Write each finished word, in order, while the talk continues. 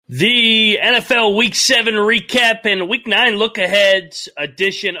The NFL Week 7 recap and Week 9 look-ahead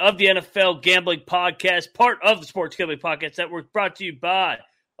edition of the NFL Gambling Podcast, part of the Sports Gambling Podcast Network, brought to you by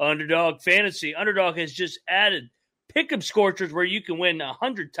Underdog Fantasy. Underdog has just added pick'em scorchers where you can win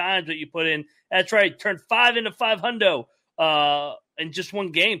 100 times what you put in. That's right, turn 5 into 500 in just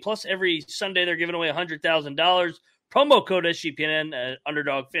one game. Plus, every Sunday they're giving away $100,000. Promo code SGPN at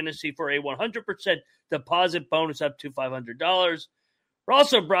Underdog Fantasy for a 100% deposit bonus up to $500. We're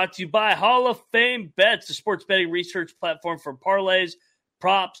also brought to you by Hall of Fame Bets, the sports betting research platform for parlays,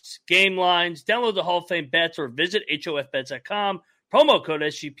 props, game lines. Download the Hall of Fame Bets or visit hofbets.com. Promo code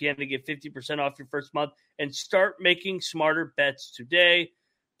SGPN to get 50% off your first month and start making smarter bets today.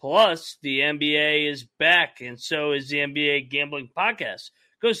 Plus, the NBA is back, and so is the NBA Gambling Podcast.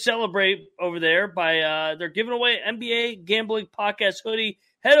 Go celebrate over there by they're giving away NBA Gambling Podcast hoodie.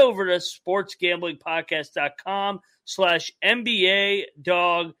 Head over to sportsgamblingpodcast.com/NBA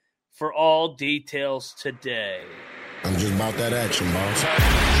dog for all details today. I'm just about that action, boss. You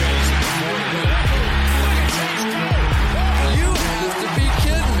have to be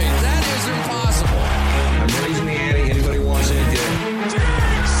kidding me. That is impossible. I'm raising the ante. Anybody wants any good?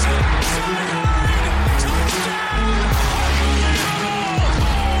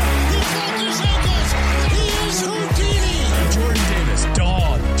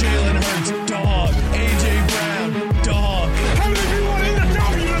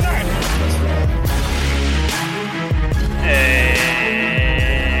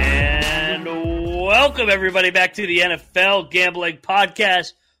 Welcome, everybody, back to the NFL Gambling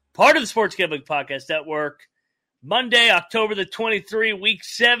Podcast, part of the Sports Gambling Podcast Network. Monday, October the 23rd, Week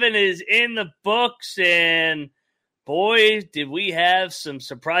 7 is in the books, and boy, did we have some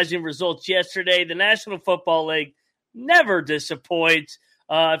surprising results yesterday. The National Football League never disappoints.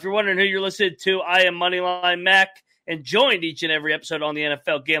 If you're wondering who you're listening to, I am Moneyline Mac, and joined each and every episode on the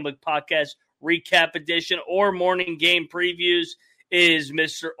NFL Gambling Podcast Recap Edition or Morning Game Previews is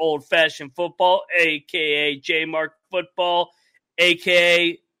Mr. Old Fashioned Football, a.k.a. J-Mark Football,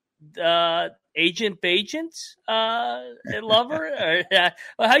 a.k.a. Agent Bajents, lover.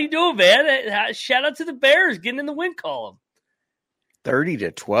 How you doing, man? Shout out to the Bears getting in the win column.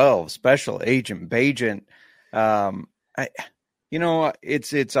 30-12, Special Agent Bajent.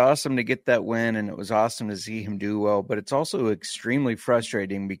 It's awesome to get that win, and it was awesome to see him do well, but it's also extremely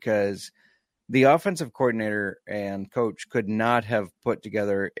frustrating because the offensive coordinator and coach could not have put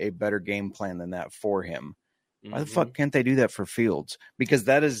together a better game plan than that for him. Why the fuck can't they do that for Fields? Because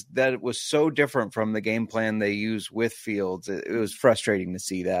that was so different from the game plan they use with Fields. It was frustrating to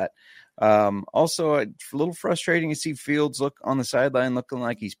see that. Also, a little frustrating to see Fields look on the sideline looking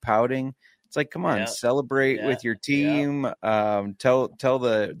like he's pouting. It's like, come on, celebrate with your team. Tell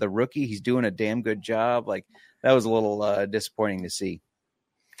the rookie he's doing a damn good job. Like, that was a little disappointing to see.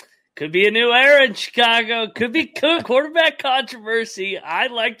 Could be a new era in Chicago. Could be quarterback controversy. I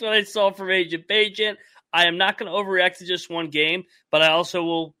liked what I saw from Agent Bajent. I am not going to overreact to just one game, but I also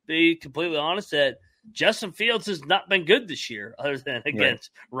will be completely honest that Justin Fields has not been good this year, other than against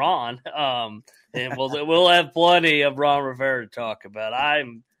Ron. And we'll have plenty of Ron Rivera to talk about. I've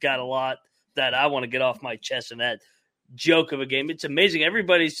got a lot that I want to get off my chest in that joke of a game. It's amazing.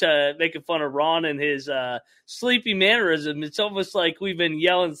 Everybody's making fun of Ron and his sleepy mannerism. It's almost like we've been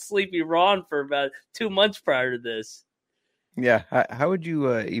yelling sleepy Ron for about 2 months prior to this. Yeah. How would you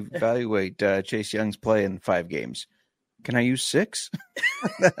evaluate Chase Young's play in 5 games? Can I use 6?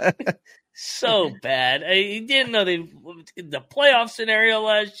 So bad. He didn't know the playoff scenario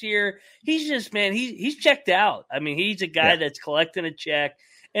last year. He's just, man, he's checked out. I mean, he's a guy that's collecting a check,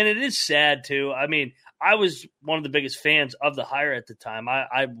 and it is sad too. I mean, I was one of the biggest fans of the hire at the time.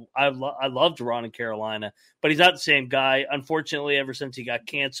 I loved Ron in Carolina, but he's not the same guy. Unfortunately, ever since he got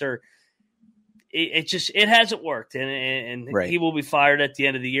cancer, it hasn't worked, and he will be fired at the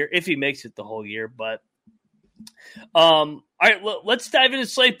end of the year if he makes it the whole year. But all right, let's dive into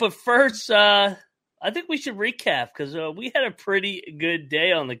slate. But first, I think we should recap because we had a pretty good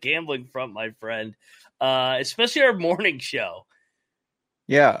day on the gambling front, my friend, especially our morning show.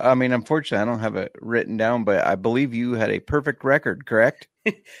 Yeah, I mean, unfortunately, I don't have it written down, but I believe you had a perfect record, correct?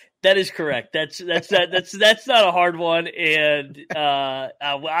 That is correct. That's not a hard one, and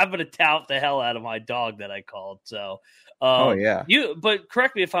I'm going to tout the hell out of my dog that I called. So, but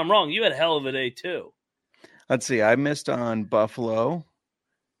correct me if I'm wrong. You had a hell of a day too. Let's see. I missed on Buffalo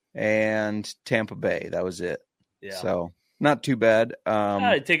and Tampa Bay. That was it. Yeah. So not too bad.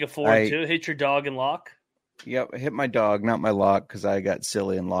 I'd take a 4-2. Hit your dog and lock. Yep, hit my dog, not my lock, because I got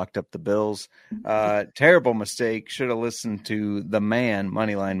silly and locked up the Bills. Terrible mistake. Should have listened to the man,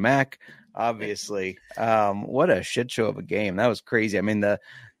 Moneyline Mac. obviously. What a shit show of a game. That was crazy. I mean,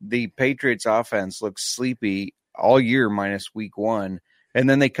 the Patriots offense looks sleepy all year minus week 1. And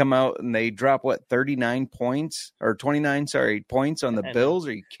then they come out and they drop 39 points or 29, points on the Bills.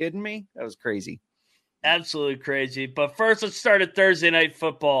 Are you kidding me? That was crazy. Absolutely crazy. But first, let's start at Thursday Night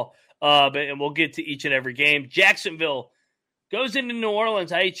Football, and we'll get to each and every game. Jacksonville goes into New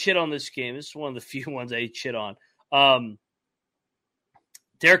Orleans. I ate shit on this game. This is one of the few ones I ate shit on.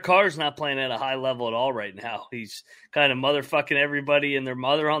 Derek Carr's not playing at a high level at all right now. He's kind of motherfucking everybody and their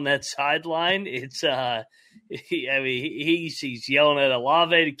mother on that sideline. It's he's yelling at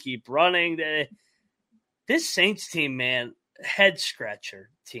Olave to keep running. This Saints team, man, head scratcher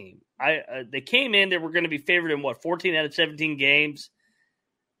team. They came in, they were going to be favored in 14 out of 17 games.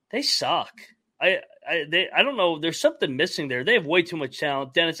 They suck. I don't know. There's something missing there. They have way too much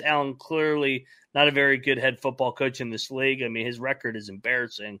talent. Dennis Allen, clearly not a very good head football coach in this league. I mean, his record is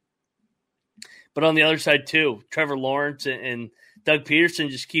embarrassing. But on the other side, too, Trevor Lawrence and Doug Peterson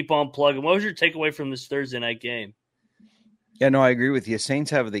just keep on plugging. What was your takeaway from this Thursday night game? Yeah, no, I agree with you.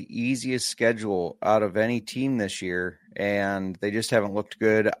 Saints have the easiest schedule out of any team this year, and they just haven't looked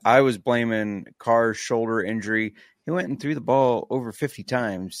good. I was blaming Carr's shoulder injury. He went and threw the ball over 50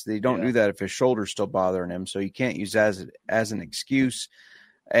 times. They don't do that if his shoulder's still bothering him, so you can't use that as an excuse.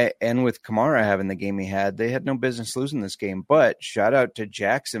 And with Kamara having the game he had, they had no business losing this game. But shout out to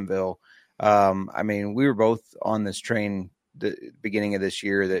Jacksonville. I mean, we were both on this train the beginning of this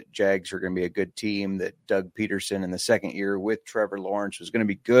year that Jags are going to be a good team, that Doug Peterson in the second year with Trevor Lawrence was going to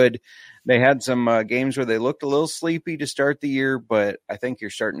be good. They had some games where they looked a little sleepy to start the year, but I think you're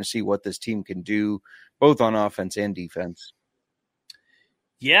starting to see what this team can do both on offense and defense.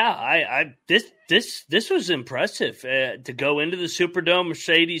 Yeah, this was impressive to go into the Superdome,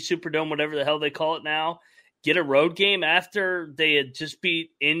 Mercedes Superdome, whatever the hell they call it now, get a road game after they had just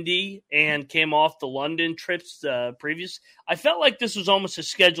beat Indy and came off the London trips previous. I felt like this was almost a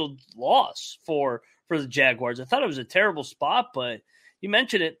scheduled loss for the Jaguars. I thought it was a terrible spot, but you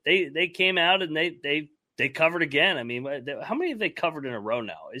mentioned it. They came out and they covered again. I mean, how many have they covered in a row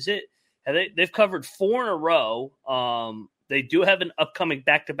now? They've covered 4 in a row. They do have an upcoming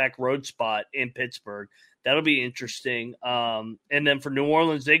back-to-back road spot in Pittsburgh. That'll be interesting. And then for New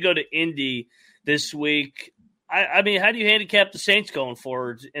Orleans, they go to Indy this week. I mean, how do you handicap the Saints going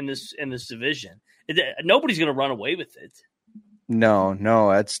forward in this division? Nobody's going to run away with it. No,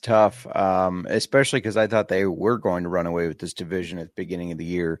 that's tough, especially because I thought they were going to run away with this division at the beginning of the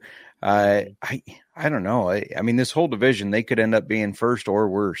year. I don't know. I mean, this whole division, they could end up being first or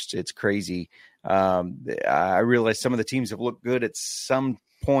worst. It's crazy. I realize some of the teams have looked good at some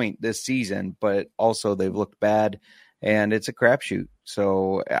point this season, but also they've looked bad, and it's a crapshoot.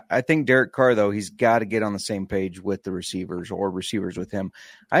 So I think Derek Carr, though, he's got to get on the same page with the receivers or receivers with him.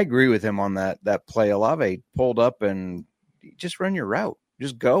 I agree with him on that play. Olave pulled up and just run your route.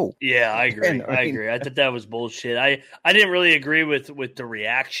 Just go. Yeah, I agree. I agree. I thought that was bullshit. I didn't really agree with the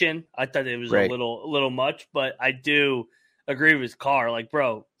reaction. I thought it was a little much, but I do agree with Carr. Like,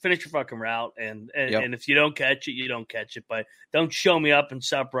 bro, finish your fucking route, and if you don't catch it, you don't catch it. But don't show me up and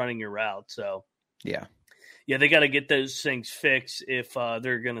stop running your route. So yeah, they got to get those things fixed if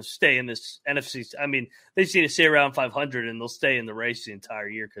they're going to stay in this NFC. I mean, they just need to stay around 500, and they'll stay in the race the entire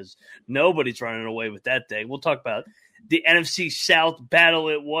year because nobody's running away with that thing. We'll talk about the NFC South battle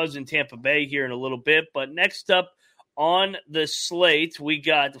it was in Tampa Bay here in a little bit. But next up on the slate, we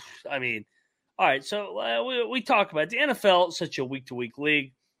got, I mean, all right, so we talk about the NFL, such a week-to-week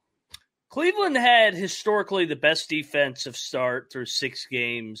league. Cleveland had historically the best defensive start through 6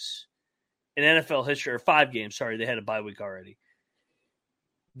 games in NFL history, or 5 games. Sorry, they had a bye week already.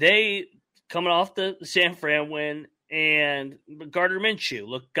 They, coming off the San Fran win, and Gardner Minshew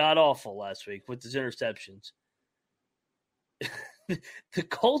looked god-awful last week with his interceptions. The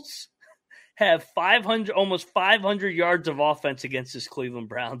Colts have almost 500 yards of offense against this Cleveland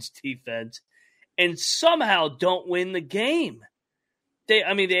Browns defense and somehow don't win the game. They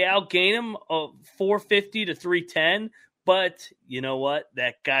outgain them 450 to 310, but you know what?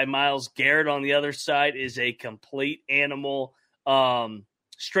 That guy Myles Garrett on the other side is a complete animal.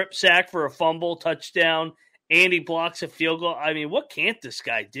 Strip sack for a fumble, touchdown, and he blocks a field goal. I mean, what can't this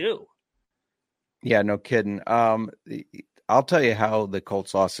guy do? Yeah, no kidding. I'll tell you how the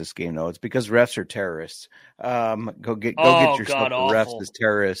Colts lost this game, though. It's because refs are terrorists. Go get yourself a refs as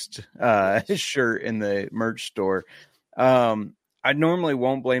terrorist shirt in the merch store. I normally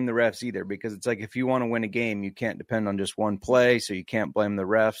won't blame the refs either, because it's like if you want to win a game, you can't depend on just one play, so you can't blame the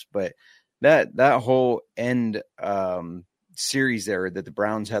refs. But that whole end series there that the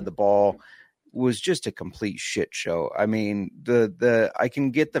Browns had the ball, was just a complete shit show. I mean, I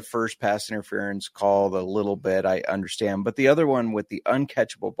can get the first pass interference called a little bit, I understand, but the other one with the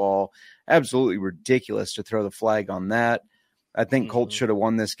uncatchable ball, absolutely ridiculous to throw the flag on that. I think Colts should have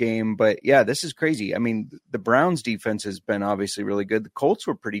won this game, but yeah, this is crazy. I mean, the Browns defense has been obviously really good. The Colts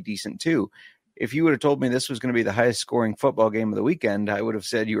were pretty decent too. If you would have told me this was going to be the highest scoring football game of the weekend, I would have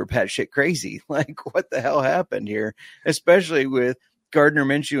said you were batshit crazy. Like, what the hell happened here? Especially with Gardner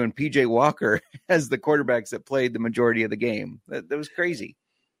Minshew and PJ Walker as the quarterbacks that played the majority of the game. That was crazy.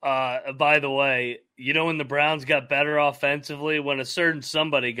 By the way, you know when the Browns got better offensively, when a certain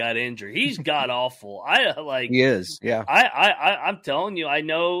somebody got injured, he's god awful. He is, yeah. I'm telling you, I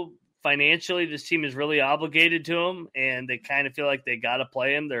know financially this team is really obligated to him, and they kind of feel like they got to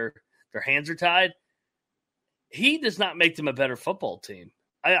play him. Their hands are tied. He does not make them a better football team.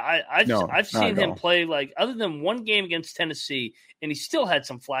 I've seen him play, like, other than one game against Tennessee, and he still had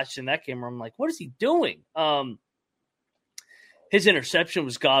some flashes in that game where I'm like, what is he doing? His interception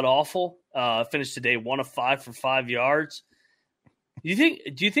was god awful. Finished today 1 of 5 for 5 yards. Do you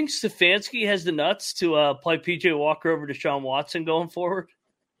think Stefanski has the nuts to play PJ Walker over to Deshaun Watson going forward?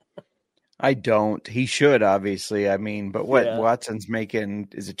 I don't. He should, obviously. I mean, but what Watson's making,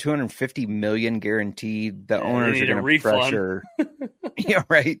 is it $250 million guaranteed? The owners are going to pressure. Yeah,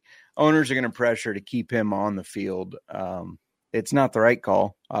 right. Owners are going to pressure to keep him on the field. It's not the right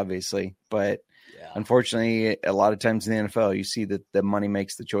call, obviously, but unfortunately, a lot of times in the NFL, you see that the money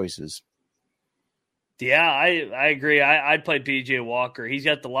makes the choices. Yeah, I agree. I'd play PJ Walker. He's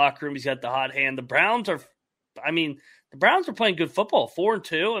got the locker room. He's got the hot hand. The Browns are playing good football,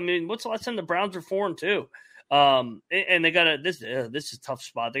 4-2. I mean, what's the last time the Browns were 4-2? And they got this is a tough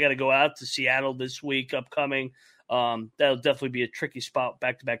spot. They got to go out to Seattle this week upcoming. That'll definitely be a tricky spot,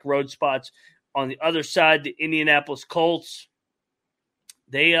 back-to-back road spots. On the other side, the Indianapolis Colts,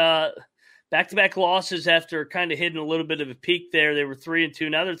 they back-to-back losses after kind of hitting a little bit of a peak there. They were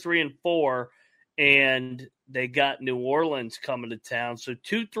 3-2. Now they're 3-4, and they got New Orleans coming to town. So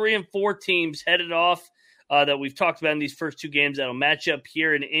 2, 3, and 4 teams headed off that we've talked about in these first 2 games that'll match up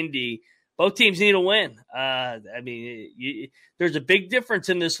here in Indy. Both teams need a win. There's a big difference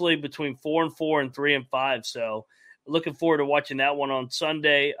in this league between 4-4 and 3-5. So looking forward to watching that one on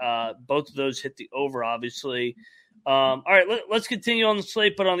Sunday. Both of those hit the over, obviously. All right, let's continue on the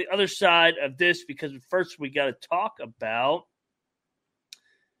slate, but on the other side of this, because first we got to talk about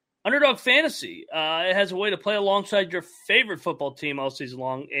Underdog Fantasy. It has a way to play alongside your favorite football team all season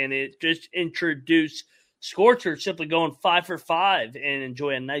long, and it just introduced Scorcher, simply going 5 for 5 and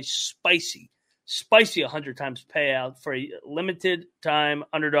enjoy a nice spicy 100 times payout for a limited time.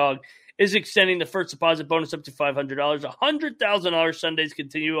 Underdog is extending the first deposit bonus up to $500. $100,000 Sundays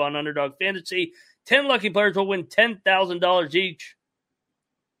continue on Underdog Fantasy. 10 lucky players will win $10,000 each.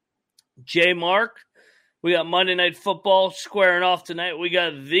 J Mark, we got Monday Night Football squaring off tonight. We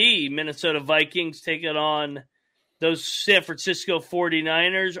got the Minnesota Vikings taking on those San Francisco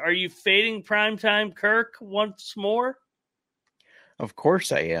 49ers. Are you fading primetime Kirk once more? Of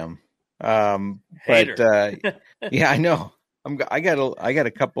course I am. Yeah, I know. I got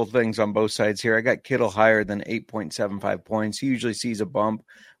a couple of things on both sides here. I got Kittle higher than 8.75 points. He usually sees a bump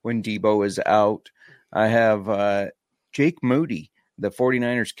when Debo is out. I have Jake Moody, the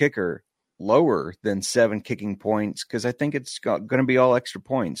 49ers kicker, lower than 7 kicking points because I think it's going to be all extra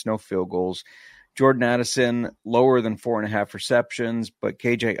points, no field goals. Jordan Addison, lower than 4.5 receptions, but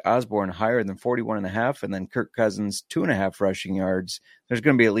KJ Osborne higher than 41.5, and then Kirk Cousins, 2.5 rushing yards. There's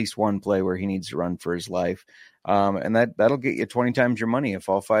going to be at least one play where he needs to run for his life. And that'll get you 20 times your money if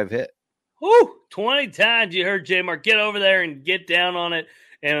all 5 hit. Woo! 20 times. You heard J Mark. Get over there and get down on it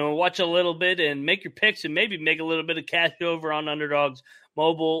and watch a little bit and make your picks and maybe make a little bit of cash over on Underdog's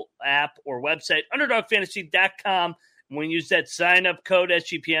mobile app or website, UnderdogFantasy.com. When you use that sign-up code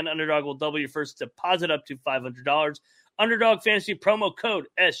SGPN, Underdog will double your first deposit up to $500. Underdog Fantasy promo code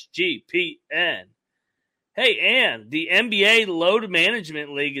SGPN. Hey, and the NBA Load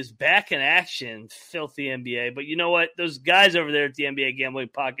Management League is back in action. Filthy NBA. But you know what? Those guys over there at the NBA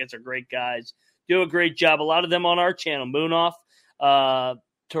Gambling Pockets are great guys. Do a great job. A lot of them on our channel. Moonoff,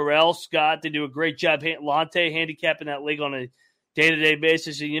 Terrell, Scott, they do a great job. Lante handicapping that league on a day-to-day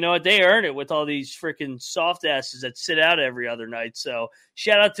basis. And you know what? They earn it with all these freaking soft asses that sit out every other night. So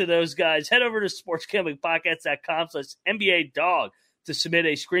shout out to those guys. Head over to sportsgamblingpodcast.com/NBA dog to submit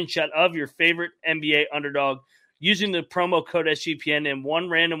a screenshot of your favorite NBA underdog using the promo code SGPN, and one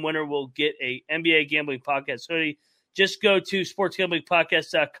random winner will get a NBA Gambling Podcast hoodie. Just go to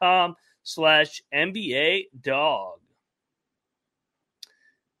sportsgamblingpodcast.com/NBA dog.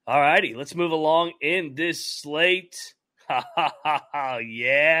 All righty, let's move along in this slate.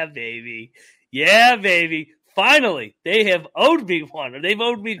 Yeah, baby. Yeah, baby. Finally, they have owed me one, or they've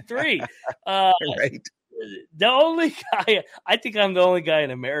owed me 3. Right. The only guy, I think I'm the only guy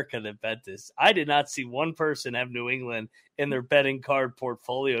in America that bet this. I did not see one person have New England in their betting card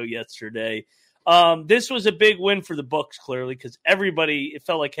portfolio yesterday. This was a big win for the books, clearly, because everybody, it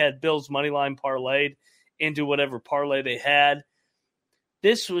felt like, had Bills money line parlayed into whatever parlay they had.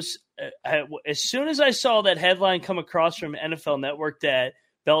 This was, as soon as I saw that headline come across from NFL Network that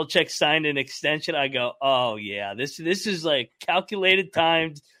Belichick signed an extension, I go, oh, yeah, this is like calculated,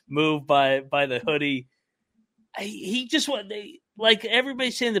 timed move by the hoodie. He just like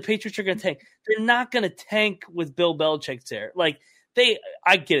everybody's saying the Patriots are going to tank. They're not going to tank with Bill Belichick there. Like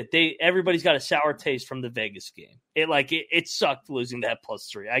I get it. Everybody's got a sour taste from the Vegas game. It sucked losing that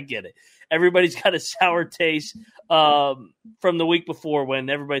 +3. I get it. Everybody's got a sour taste from the week before when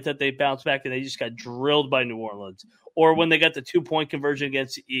everybody thought they bounced back and they just got drilled by New Orleans, or when they got the 2-point conversion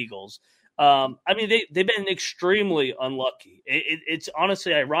against the Eagles. They've been extremely unlucky. It's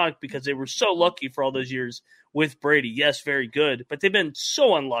honestly ironic because they were so lucky for all those years with Brady. Yes, very good, but they've been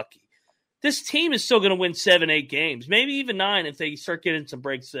so unlucky. This team is still going to win 7-8 games, maybe even 9 if they start getting some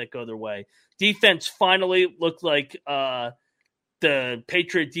breaks that go their way. Defense finally looked like the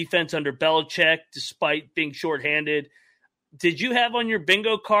Patriot defense under Belichick, despite being shorthanded. Did you have on your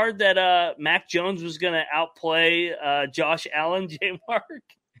bingo card that Mac Jones was going to outplay Josh Allen, J-Mark?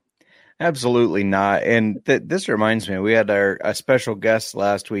 Absolutely not. And this reminds me, we had a special guest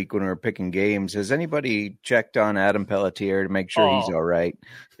last week when we were picking games. Has anybody checked on Adam Pelletier to make sure he's all right?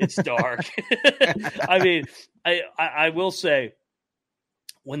 It's dark. I will say,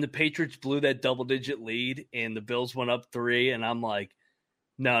 when the Patriots blew that double-digit lead and the Bills went up 3, and I'm like,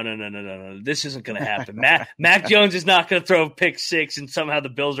 no. This isn't going to happen. Mac Jones is not going to throw a pick 6 and somehow the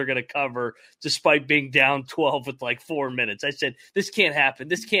Bills are going to cover despite being down 12 with like 4 minutes. I said, this can't happen.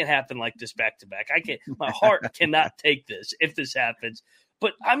 This can't happen like this back-to-back. My heart cannot take this if this happens.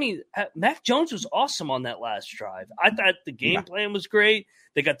 But, Mac Jones was awesome on that last drive. I thought the game plan was great.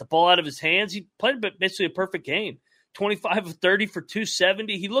 They got the ball out of his hands. He played basically a perfect game. 25 of 30 for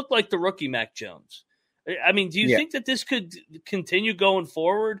 270. He looked like the rookie Mac Jones. Do you think that this could continue going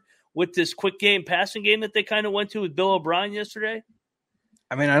forward with this quick game passing game that they kind of went to with Bill O'Brien yesterday?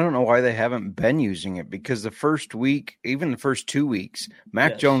 I don't know why they haven't been using it, because the first week, even the first 2 weeks,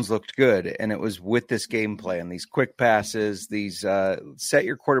 Mac Jones looked good, and it was with this game plan, these quick passes, these set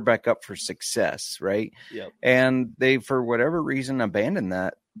your quarterback up for success, right? Yep. And they, for whatever reason, abandoned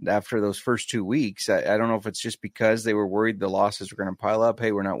that after those first 2 weeks. I don't know if it's just because they were worried the losses were going to pile up.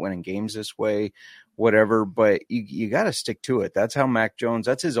 Hey, we're not winning games this way, whatever, but you got to stick to it. That's how Mac Jones,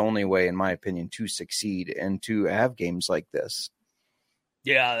 that's his only way, in my opinion, to succeed and to have games like this.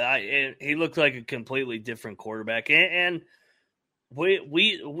 Yeah, he looked like a completely different quarterback. And we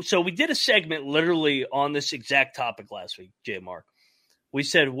did a segment literally on this exact topic last week, J. Mark. We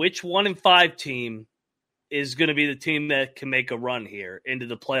said which 1-5 team is going to be the team that can make a run here into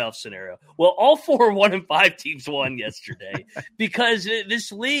the playoff scenario. Well, all 4 1-5 teams won yesterday because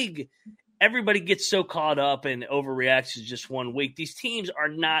this league, everybody gets so caught up and overreacts to just 1 week. These teams are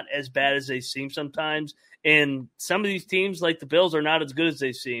not as bad as they seem sometimes. And some of these teams, like the Bills, are not as good as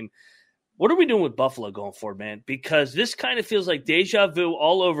they seem. What are we doing with Buffalo going forward, man? Because this kind of feels like deja vu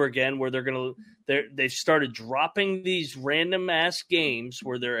all over again, where they've started dropping these random ass games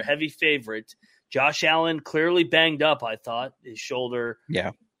where they're a heavy favorite. Josh Allen clearly banged up, I thought, his shoulder.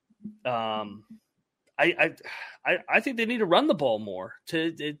 Yeah. I think they need to run the ball more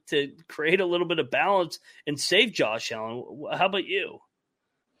to create a little bit of balance and save Josh Allen. How about you?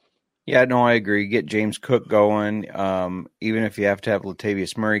 Yeah, no, I agree. Get James Cook going. Even if you have to have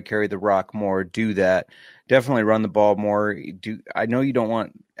Latavius Murray carry the rock more, do that. Definitely run the ball more. I know you don't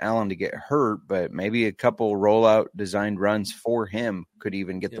want Allen to get hurt, but maybe a couple rollout designed runs for him could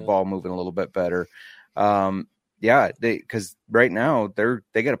even get the ball moving a little bit better. Because right now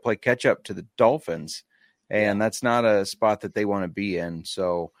they got to play catch up to the Dolphins, and that's not a spot that they want to be in.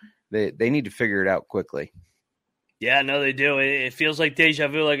 So they need to figure it out quickly. Yeah, no, they do. It feels like deja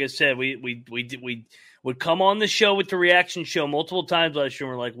vu. Like I said, we would come on the show with the reaction show multiple times last year.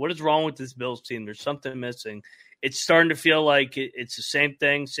 And we're like, what is wrong with this Bills team? There's something missing. It's starting to feel like it's the same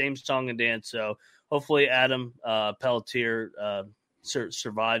thing, same song and dance. So hopefully Adam Pelletier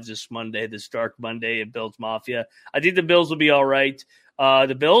survives this Monday, this dark Monday at Bills Mafia. I think the Bills will be all right.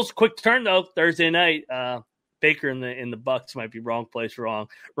 The Bills, quick turn though, Thursday night. Baker in the Bucks might be wrong place, wrong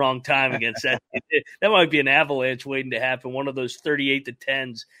time against that. That might be an avalanche waiting to happen. One of those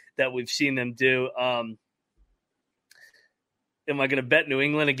 38-10s that we've seen them do. Am I going to bet New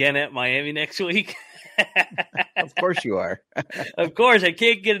England again at Miami next week? Of course you are. Of course. I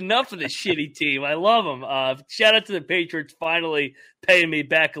can't get enough of this shitty team. I love them. Shout out to the Patriots finally paying me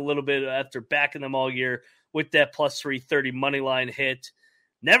back a little bit after backing them all year with that plus 330 money line hit.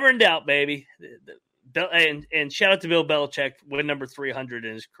 Never in doubt, baby. And shout out to Bill Belichick, win number 300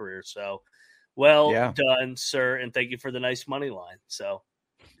 in his career. So well done, sir. And thank you for the nice money line. So.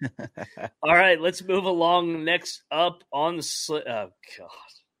 All right, let's move along. Next up on the oh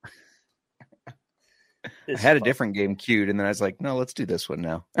god, I had a different game queued, and then I was like, "No, let's do this one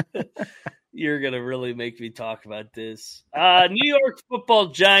now." You're gonna really make me talk about this. New York Football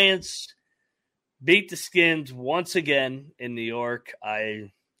Giants beat the Skins once again in New York.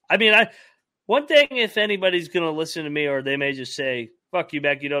 One thing, if anybody's gonna listen to me, or they may just say, "Fuck you,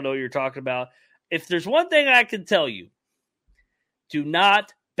 Beck, you don't know what you're talking about." If there's one thing I can tell you, do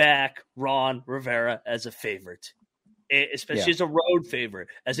not back Ron Rivera as a favorite, especially as a road favorite,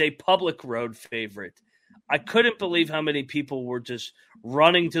 as a public road favorite. I couldn't believe how many people were just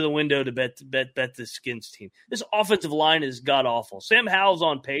running to the window to bet the Skins team. This offensive line is god awful. Sam Howell's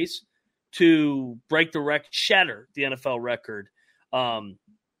on pace to break the record, shatter the NFL record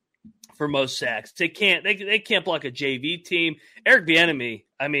for most sacks. They can't block a JV team. Eric Bieniemy,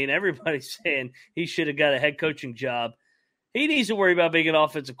 everybody's saying he should have got a head coaching job. He needs to worry about being an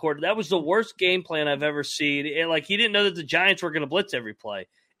offensive coordinator. That was the worst game plan I've ever seen. He didn't know that the Giants were going to blitz every play.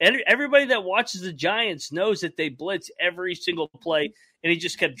 And everybody that watches the Giants knows that they blitz every single play, and he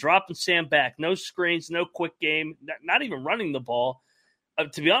just kept dropping Sam back. No screens, no quick game, not even running the ball.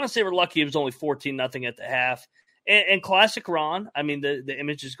 To be honest, they were lucky it was only 14-0 at the half. And classic Ron, the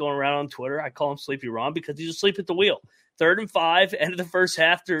image is going around on Twitter. I call him Sleepy Ron because he's asleep at the wheel. 3rd and 5, end of the first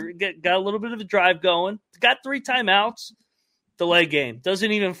half, got a little bit of a drive going. Got 3 timeouts. Delay game.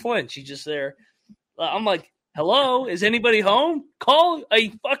 Doesn't even flinch. He's just there. I'm like, hello? Is anybody home? Call a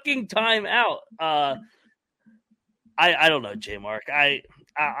fucking timeout. I don't know, J-Mark. I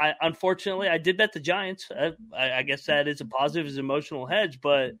unfortunately, I did bet the Giants. I guess that is a positive, is emotional hedge,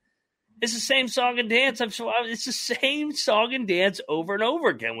 but it's the same song and dance. It's the same song and dance over and over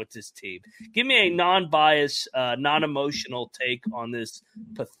again with this team. Give me a non-biased, non-emotional take on this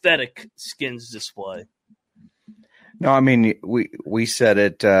pathetic Skins display. No, we said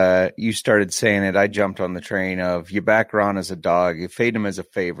it. You started saying it. I jumped on the train of you back Ron as a dog. You fade him as a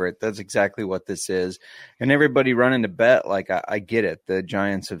favorite. That's exactly what this is. And everybody running to bet, like, I get it. The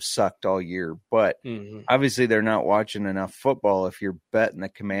Giants have sucked all year. But obviously they're not watching enough football if you're betting the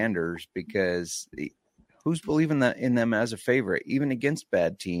Commanders, because who's believing that in them as a favorite, even against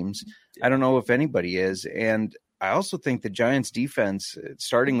bad teams? I don't know if anybody is. And I also think the Giants defense,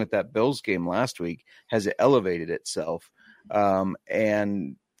 starting with that Bills game last week, has elevated itself.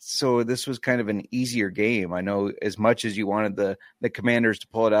 And so this was kind of an easier game. I know as much as you wanted the Commanders to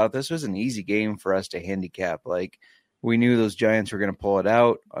pull it out, this was an easy game for us to handicap. Like, we knew those Giants were going to pull it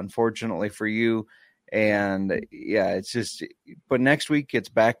out, unfortunately for you. And yeah, it's just, but next week it's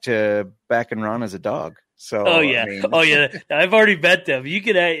back to back and Ron as a dog. So, I've already bet them. You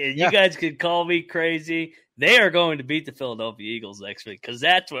guys could call me crazy. They are going to beat the Philadelphia Eagles next week because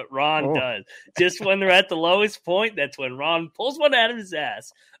that's what Ron does. Just when they're at the lowest point, that's when Ron pulls one out of his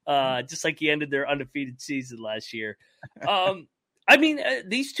ass, just like he ended their undefeated season last year.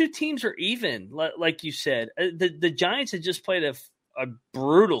 These two teams are even, like you said. The Giants had just played a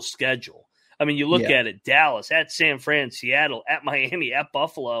brutal schedule. You look at it, Dallas, at San Fran, Seattle, at Miami, at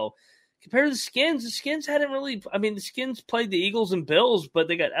Buffalo. Compared to the Skins hadn't really – the Skins played the Eagles and Bills, but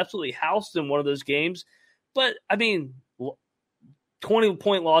they got absolutely housed in one of those games. But,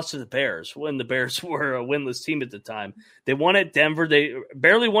 20-point loss to the Bears when the Bears were a winless team at the time. They won at Denver. They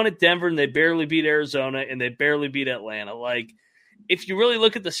barely won at Denver, and they barely beat Arizona, and they barely beat Atlanta. Like, if you really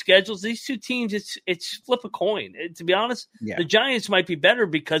look at the schedules, these two teams, it's flip a coin. To be honest, the Giants might be better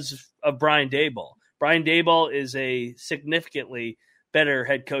because of Brian Daboll. Brian Daboll is a significantly better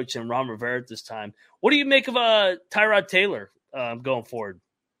head coach than Ron Rivera at this time. What do you make of Tyrod Taylor going forward?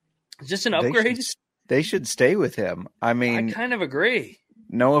 Is this an upgrade? They should stay with him. I kind of agree.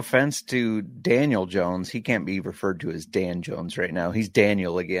 No offense to Daniel Jones. He can't be referred to as Dan Jones right now. He's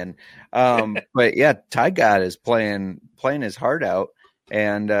Daniel again. But yeah, Ty God is playing his heart out,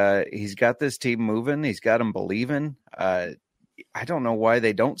 and he's got this team moving. He's got them believing. I don't know why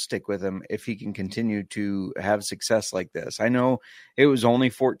they don't stick with him if he can continue to have success like this. I know it was only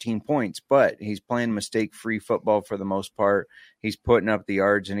 14 points, but he's playing mistake-free football for the most part. He's putting up the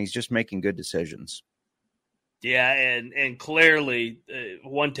yards, and he's just making good decisions. Yeah, and clearly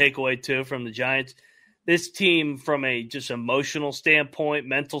one takeaway, too, from the Giants, this team from a just emotional standpoint,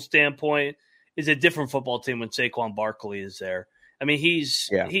 mental standpoint, is a different football team when Saquon Barkley is there. I mean, he's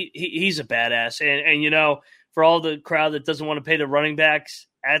Yeah. he's a badass. And you know, for all the crowd that doesn't want to pay the running backs,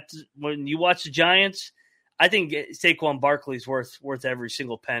 when you watch the Giants, I think Saquon Barkley's worth every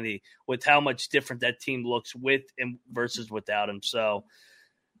single penny with how much different that team looks with him versus without him. So,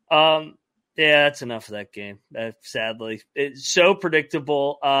 yeah, that's enough of that game. Sadly, it's so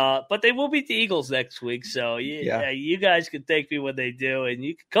predictable. But they will beat the Eagles next week. So yeah, you guys can thank me when they do, and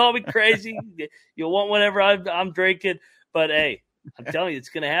you can call me crazy. You'll want whatever I'm drinking. But hey, I'm telling you, it's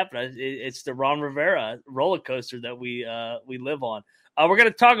going to happen. It's the Ron Rivera roller coaster that we live on. We're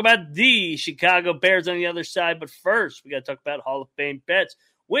going to talk about the Chicago Bears on the other side. But first, we got to talk about Hall of Fame bets.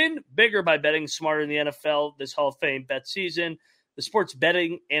 Win bigger by betting smarter in the NFL this Hall of Fame bet season. The sports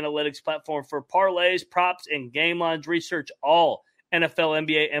betting analytics platform for parlays, props, and game lines. Research all NFL,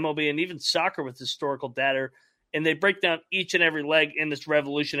 NBA, MLB, and even soccer with historical data. And they break down each and every leg in this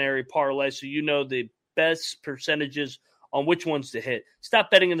revolutionary parlay so you know the best percentages on which ones to hit. Stop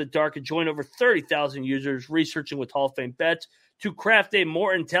betting in the dark and join over 30,000 users researching with Hall of Fame bets to craft a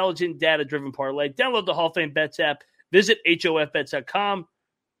more intelligent, data-driven parlay. Download the Hall of Fame bets app. Visit HOFbets.com.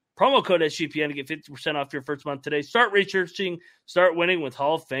 Promo code SGPN to get 50% off your first month today. Start researching, start winning with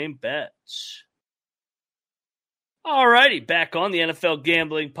Hall of Fame bets. All righty, back on the NFL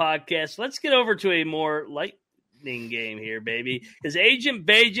Gambling Podcast. Let's get over to a more lightning game here, baby. Because Agent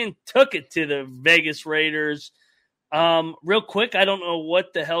Bajan took it to the Vegas Raiders. Real quick, I don't know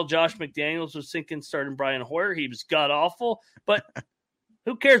what the hell Josh McDaniels was thinking starting Brian Hoyer. He was god-awful, but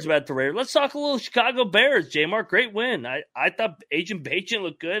who cares about the Raiders? Let's talk a little Chicago Bears. J-Mark, great win. I thought Agent Bajan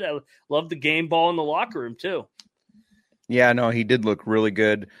looked good. I loved the game ball in the locker room, too. Yeah, no, he did look really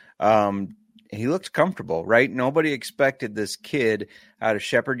good. He looked comfortable, right? Nobody expected this kid out of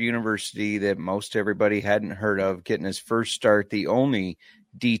Shepherd University that most everybody hadn't heard of getting his first start, the only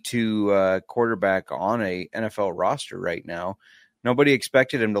D2 quarterback on a NFL roster right now. Nobody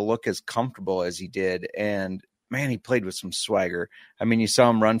expected him to look as comfortable as he did, and man, he played with some swagger. I mean, you saw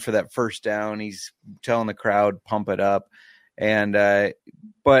him run for that first down. He's telling the crowd, pump it up. And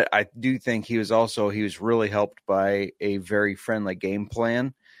but I do think he was really helped by a very friendly game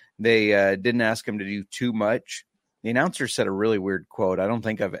plan. They didn't ask him to do too much. The announcer said a really weird quote. I don't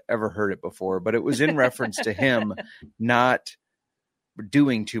think I've ever heard it before, but it was in reference to him not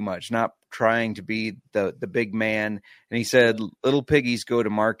doing too much, not trying to be the big man. And he said, little piggies go to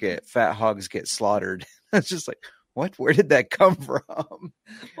market, fat hogs get slaughtered. It's just like, what? Where did that come from?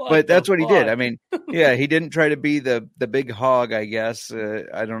 But that's what he did. I mean, yeah, he didn't try to be the big hog, I guess.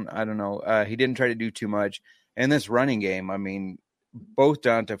 I don't know. He didn't try to do too much. And this running game, I mean, both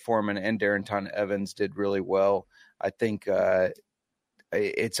Donta Foreman and Darrington Evans did really well. I think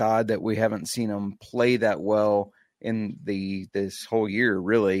it's odd that we haven't seen them play that well in this whole year,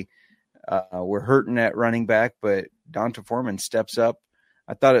 really. We're hurting at running back, but Donta Foreman steps up.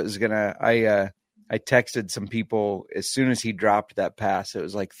 I thought it was I texted some people as soon as he dropped that pass. It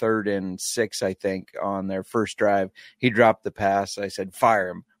was like 3rd and 6, I think, on their first drive. He dropped the pass. I said, fire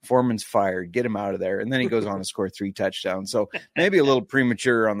him. Foreman's fired. Get him out of there. And then he goes on to score 3 touchdowns. So maybe a little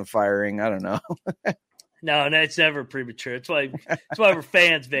premature on the firing. I don't know. No, it's never premature. It's why we're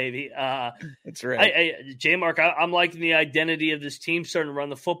fans, baby. That's right. J-Mark, I'm liking the identity of this team starting to run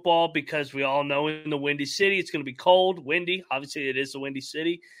the football because we all know in the Windy City it's going to be cold, windy. Obviously, it is the Windy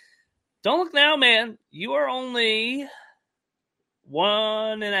City. Don't look now, man. You are only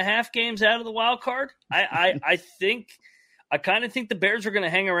 1.5 games out of the wild card. I kind of think the Bears are going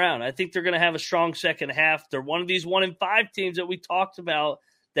to hang around. I think they're going to have a strong second half. They're one of these 1-5 teams that we talked about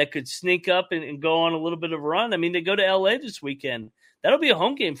that could sneak up and go on a little bit of a run. I mean, they go to LA this weekend. That'll be a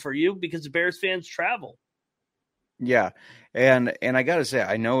home game for you because the Bears fans travel. Yeah. And I got to say,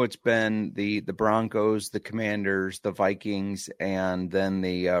 I know it's been the Broncos, the Commanders, the Vikings, and then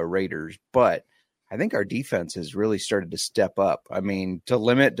the Raiders, but I think our defense has really started to step up. I mean, to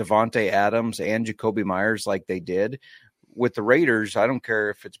limit Devontae Adams and Jacoby Myers like they did with the Raiders, I don't care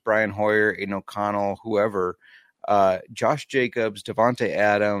if it's Brian Hoyer, Aiden O'Connell, whoever, Josh Jacobs, Devontae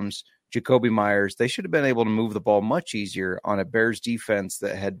Adams, Jacoby Myers, they should have been able to move the ball much easier on a Bears defense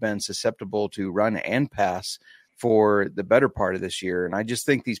that had been susceptible to run and pass for the better part of this year. And I just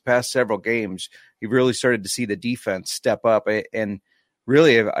think these past several games, you've really started to see the defense step up. And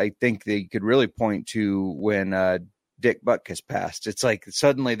really, I think they could really point to when Dick Butkus passed. It's like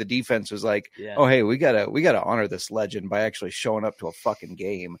suddenly the defense was like, oh, hey, we gotta honor this legend by actually showing up to a fucking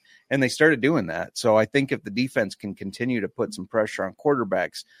game. And they started doing that. So I think if the defense can continue to put some pressure on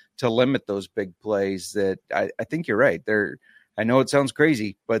quarterbacks to limit those big plays, that I think you're right. I know it sounds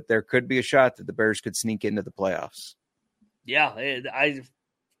crazy, but there could be a shot that the Bears could sneak into the playoffs. Yeah,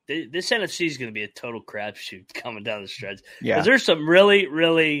 this NFC is going to be a total crapshoot coming down the stretch. Yeah. Because there's some really,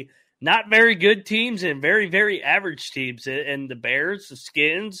 really not very good teams and very, very average teams. And the Bears, the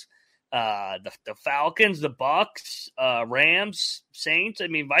Skins, the Falcons, the Bucks, Rams, Saints,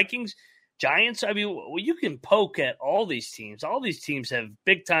 Vikings, Giants. You can poke at all these teams. All these teams have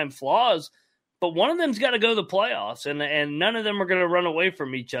big-time flaws, but one of them's got to go to the playoffs, and none of them are going to run away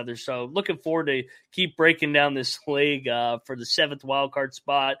from each other. So looking forward to keep breaking down this league for the 7th wildcard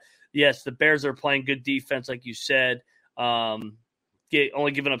spot. Yes, the Bears are playing good defense, like you said.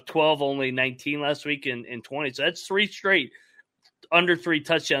 Only giving up 12, only 19 last week in 20. So that's 3 straight under 3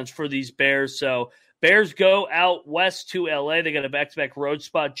 touchdowns for these Bears. So Bears go out west to L.A. They got a back-to-back road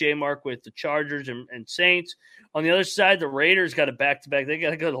spot, J-Mark, with the Chargers and Saints. On the other side, the Raiders got a back-to-back. They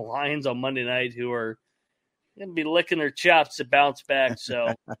got to go to the Lions on Monday night, who are going to be licking their chops to bounce back.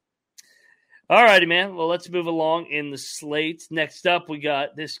 So, all righty, man. Well, let's move along in the slate. Next up, we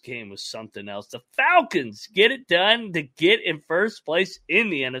got this game was something else. The Falcons get it done to get in first place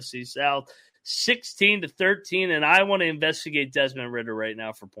in the NFC South, 16-13, and I want to investigate Desmond Ridder right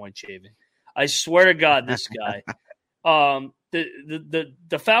now for point shaving. I swear to God, this guy. The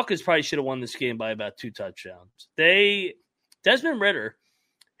Falcons probably should have won this game by about 2 touchdowns. Desmond Ridder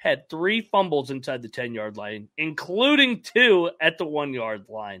had 3 fumbles inside the 10-yard line, including 2 at the 1-yard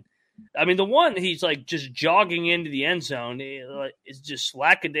line. The one, he's like just jogging into the end zone. It's just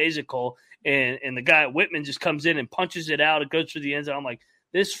lackadaisical, and the guy Whitman just comes in and punches it out. It goes through the end zone. I'm like,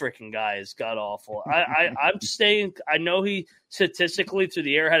 this freaking guy is god awful. I'm staying. I know he statistically through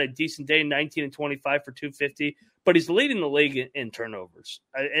the air had a decent day, 19 and 25 for 250, but he's leading the league in turnovers.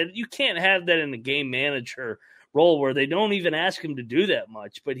 And you can't have that in the game manager role where they don't even ask him to do that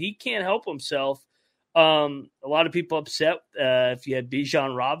much, but he can't help himself. A lot of people upset if you had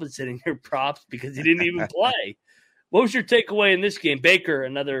Bijan Robinson in your props because he didn't even play. What was your takeaway in this game? Baker,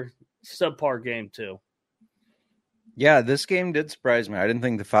 another subpar game too. Yeah, this game did surprise me. I didn't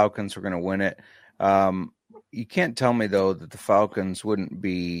think the Falcons were going to win it. You can't tell me, though, that the Falcons wouldn't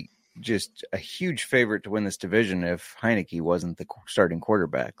be just a huge favorite to win this division if Heineke wasn't the starting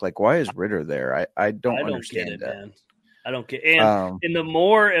quarterback. Like, why is Ridder there? I don't understand get it, that. Man. I don't get it. And the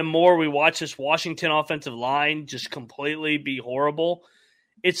more and more we watch this Washington offensive line just completely be horrible,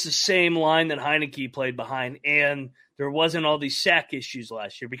 it's the same line that Heineke played behind. And there wasn't all these sack issues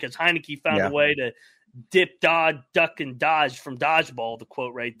last year because Heineke found a way to dip, dodge, duck, and dodge from dodgeball, the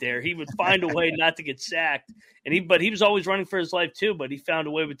quote right there. He would find a way not to get sacked, but he was always running for his life too, but he found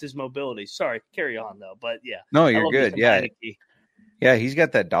a way with his mobility. Sorry, carry on, though. But, yeah. No, you're good. Yeah. Heineke. Yeah, he's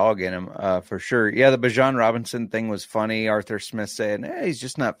got that dog in him for sure. Yeah, the Bijan Robinson thing was funny. Arthur Smith saying, he's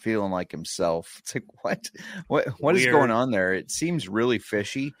just not feeling like himself. It's like, what is going on there? It seems really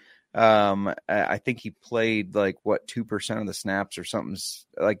fishy. I think he played 2% of the snaps or something.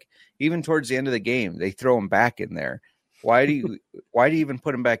 Like even towards the end of the game, they throw him back in there. Why do you even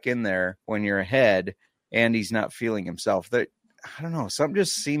put him back in there when you're ahead and he's not feeling himself? That I don't know. Something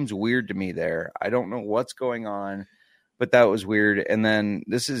just seems weird to me there. I don't know what's going on, but that was weird. And then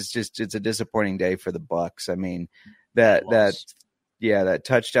it's a disappointing day for the Bucks. That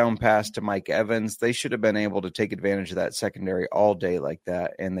touchdown pass to Mike Evans, they should have been able to take advantage of that secondary all day like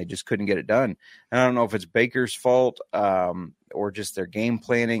that, and they just couldn't get it done. And I don't know if it's Baker's fault or just their game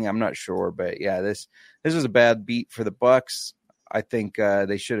planning. I'm not sure, but yeah, this was a bad beat for the Bucks. I think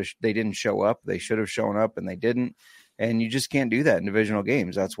they didn't show up. They should have shown up, and they didn't. And you just can't do that in divisional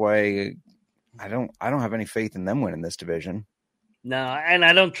games. That's why I don't have any faith in them winning this division. No, and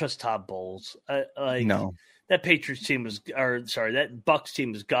I don't trust Todd Bowles. No. That Patriots team that Bucks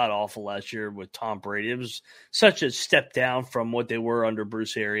team was god awful last year with Tom Brady. It was such a step down from what they were under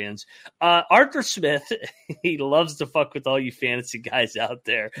Bruce Arians. Arthur Smith, he loves to fuck with all you fantasy guys out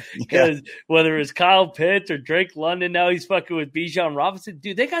there because whether it's Kyle Pitts or Drake London, now he's fucking with Bijan Robinson.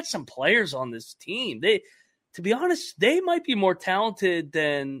 Dude, they got some players on this team. To be honest, they might be more talented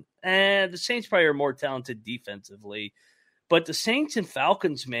than the Saints. Probably are more talented defensively. But the Saints and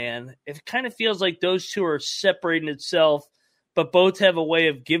Falcons, man, it kind of feels like those two are separating itself, but both have a way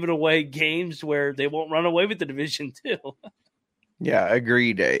of giving away games where they won't run away with the division too. Yeah,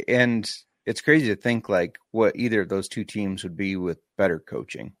 agreed. And it's crazy to think what either of those two teams would be with better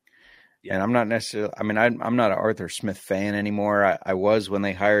coaching. Yeah. And I'm not necessarily – I'm not an Arthur Smith fan anymore. I was when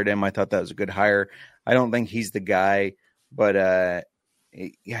they hired him. I thought that was a good hire. I don't think he's the guy, but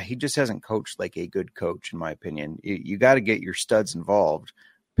he just hasn't coached like a good coach, in my opinion. You got to get your studs involved.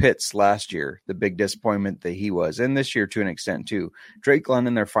 Pitts last year, the big disappointment that he was, and this year to an extent too. Drake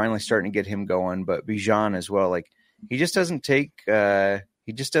London, they're finally starting to get him going, but Bijan as well. He just doesn't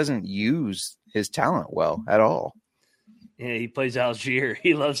use his talent well at all. Yeah, he plays Algier.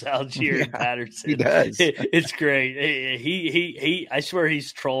 He loves Algier and Patterson. He does. It's great. He I swear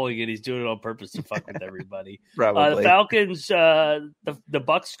he's trolling and he's doing it on purpose to fuck with everybody. Probably. The Falcons, the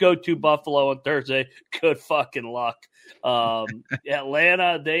Bucks go to Buffalo on Thursday. Good fucking luck.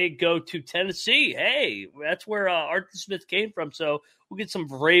 Atlanta, they go to Tennessee. Hey, that's where Arthur Smith came from. So we'll get some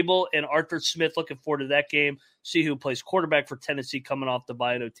Vrabel and Arthur Smith. Looking forward to that game. See who plays quarterback for Tennessee coming off the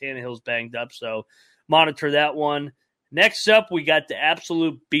bye. I know Tannehill's banged up, so monitor that one. Next up, we got the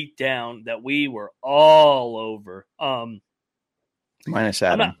absolute beatdown that we were all over. Minus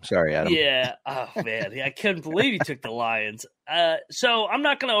Adam. Sorry, Adam. Yeah. Oh, man. I couldn't believe he took the Lions. So I'm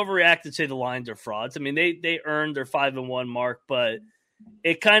not going to overreact and say the Lions are frauds. I mean, they earned their 5-1 mark, but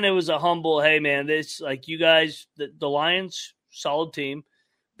it kind of was a humble, hey, man, this, like, you guys, the Lions, solid team,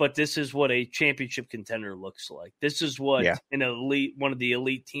 but this is what a championship contender looks like. This is what one of the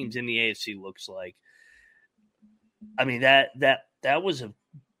elite teams in the AFC looks like. I mean, that was a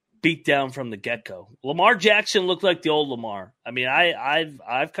beat down from the get-go. Lamar Jackson looked like the old Lamar. I mean,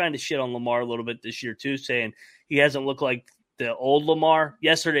 I've kind of shit on Lamar a little bit this year too, saying he hasn't looked like the old Lamar.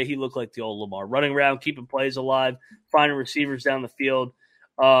 Yesterday, he looked like the old Lamar, running around, keeping plays alive, finding receivers down the field.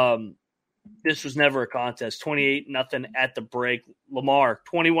 This was never a contest. 28-0 at the break. Lamar,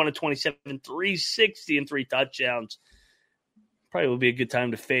 21-27, 360 and 3 touchdowns. Probably would be a good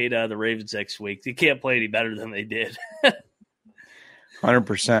time to fade the Ravens next week. They can't play any better than they did.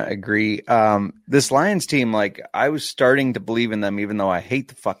 100% agree. This Lions team, like, I was starting to believe in them, even though I hate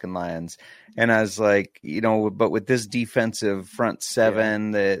the fucking Lions. And I was like, but with this defensive front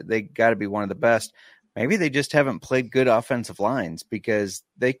seven, they got to be one of the best. Maybe they just haven't played good offensive lines because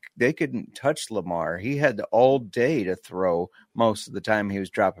they couldn't touch Lamar. He had all day to throw most of the time he was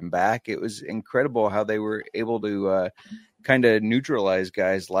dropping back. It was incredible how they were able to kind of neutralize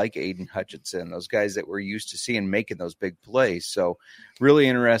guys like Aiden Hutchinson, those guys that we're used to seeing making those big plays. So really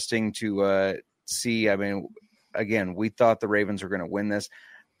interesting to see. I mean, again, we thought the Ravens were going to win this.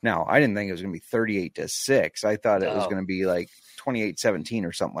 Now, I didn't think it was going to be 38-6. I thought it was going to be like 28-17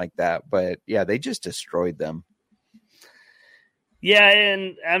 or something like that. But yeah, they just destroyed them. Yeah,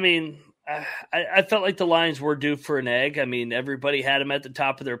 and I mean, I felt like the Lions were due for an egg. I mean, everybody had them at the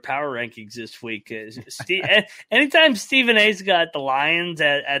top of their power rankings this week. Anytime Stephen A's got the Lions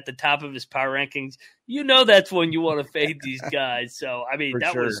at the top of his power rankings, that's when you want to fade these guys. So I mean,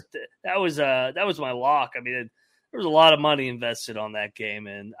 that was my lock. I mean, there was a lot of money invested on that game,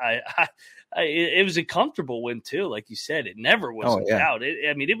 and it was a comfortable win too. Like you said, it never was in doubt.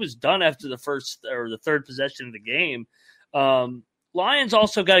 It was done after the first or the third possession of the game. Lions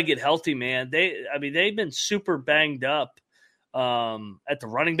also got to get healthy, man. They've been super banged up at the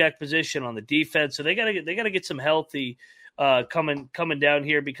running back position, on the defense. So they got to get some healthy coming down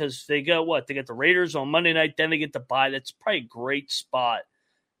here, because they got the Raiders on Monday night, then they get the bye. That's probably a great spot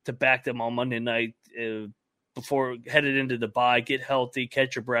to back them on Monday night before headed into the bye. Get healthy,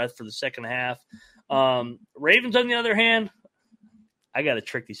 catch your breath for the second half. Ravens, on the other hand, I got a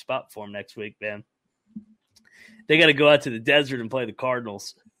tricky spot for them next week, man. They got to go out to the desert and play the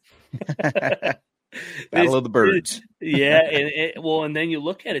Cardinals. Battle of the Birds. Yeah, and then you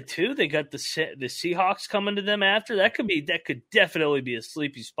look at it too. They got the Seahawks coming to them after. That could definitely be a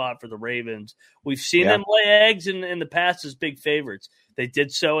sleepy spot for the Ravens. We've seen them lay eggs in the past as big favorites. They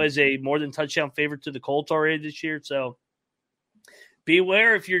did so as a more than touchdown favorite to the Colts already this year. So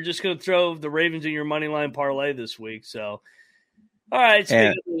beware if you're just going to throw the Ravens in your money line parlay this week. So. All right,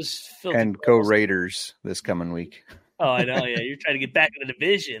 and go Raiders this coming week. Oh, I know. Yeah, you're trying to get back in the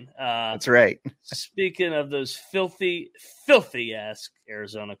division. That's right. Speaking of those filthy-ass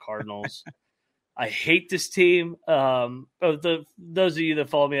Arizona Cardinals, I hate this team. Those of you that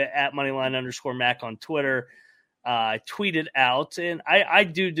follow me at Moneyline_Mac on Twitter, I tweeted out, and I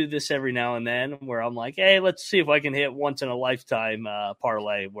do this every now and then, where I'm like, hey, let's see if I can hit once-in-a-lifetime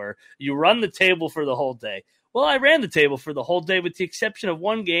parlay, where you run the table for the whole day. Well, I ran the table for the whole day with the exception of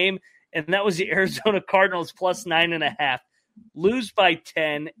one game, and that was the Arizona Cardinals plus 9.5. Lose by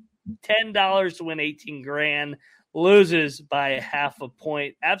 10, $10 to win $18,000. Loses by 0.5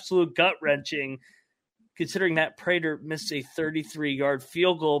 point. Absolute gut-wrenching, considering that Prater missed a 33-yard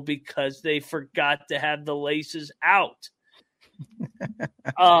field goal because they forgot to have the laces out.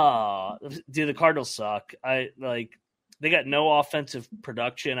 Dude, the Cardinals suck. They got no offensive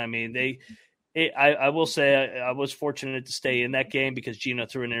production. I mean, I will say I was fortunate to stay in that game because Geno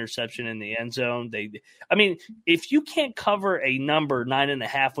threw an interception in the end zone. If you can't cover a number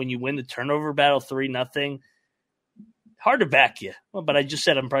 9.5 when you win the turnover battle 3-0, hard to back you. Well, but I just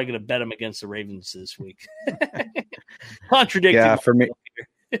said I'm probably going to bet them against the Ravens this week. Contradicting. Yeah, for me.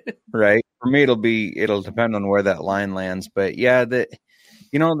 Right. For me, it'll depend on where that line lands. But yeah, the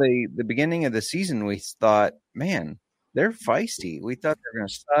beginning of the season, we thought, man, they're feisty. We thought they were going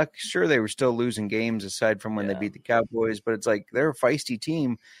to suck. Sure, they were still losing games aside from when they beat the Cowboys, but it's like they're a feisty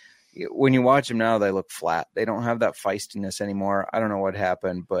team. When you watch them now, they look flat. They don't have that feistiness anymore. I don't know what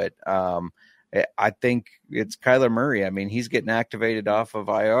happened, but I think it's Kyler Murray. I mean, he's getting activated off of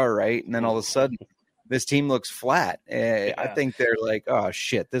IR, right? And then all of a sudden, this team looks flat. I think they're like, oh,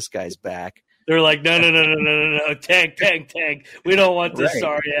 shit, this guy's back. They're like, no, tag. We don't want this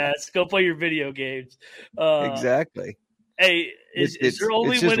sorry ass. Go play your video games. Exactly. Hey, is there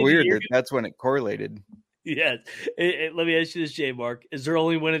only it's win just of weird the year? that's when it correlated. Yes. Let me ask you this, J. Mark. Is their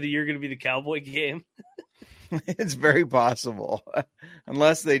only win of the year going to be the Cowboy game? It's very possible,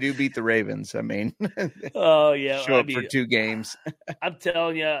 unless they do beat the Ravens. I mean, oh yeah, show up for 2 games. I'm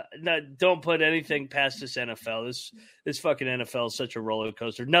telling you, don't put anything past this NFL. This fucking NFL is such a roller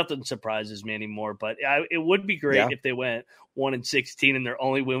coaster. Nothing surprises me anymore. But it would be great if they went 1-16 and their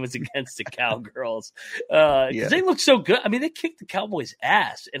only win was against the Cowgirls because they look so good. I mean, they kicked the Cowboys'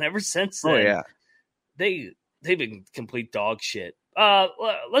 ass, and ever since then, they've been complete dog shit.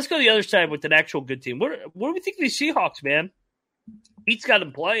 Let's go to the other side with an actual good team. What do we think of these Seahawks, man? Pete's got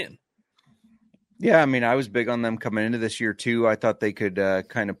them playing. Yeah, I mean, I was big on them coming into this year, too. I thought they could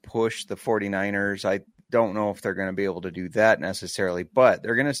kind of push the 49ers. I don't know if they're going to be able to do that necessarily, but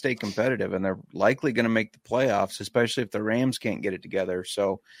they're going to stay competitive, and they're likely going to make the playoffs, especially if the Rams can't get it together.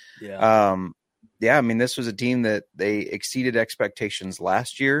 So, I mean, this was a team that they exceeded expectations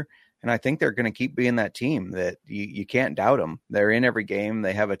last year. And I think they're going to keep being that team that you can't doubt them. They're in every game.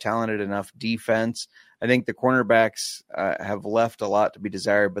 They have a talented enough defense. I think the cornerbacks have left a lot to be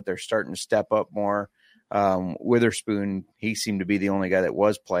desired, but they're starting to step up more. Witherspoon, he seemed to be the only guy that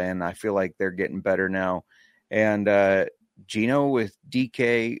was playing. I feel like they're getting better now. And Geno with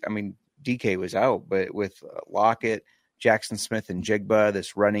DK, I mean, DK was out, but with Lockett, Jackson Smith, and Jigba,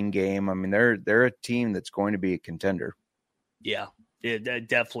 this running game, I mean, they're a team that's going to be a contender. Yeah. Yeah,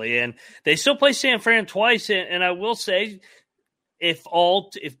 definitely. And they still play San Fran twice. And I will say, if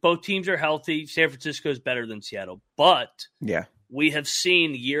both teams are healthy, San Francisco is better than Seattle. But we have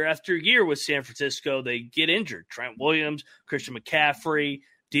seen year after year with San Francisco, they get injured. Trent Williams, Christian McCaffrey,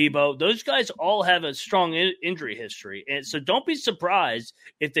 Debo, those guys all have a strong injury history. And so don't be surprised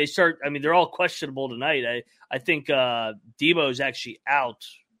if they start. I mean, they're all questionable tonight. I think Debo is actually out.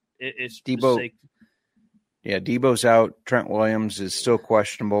 It's Debo. Yeah, Debo's out. Trent Williams is still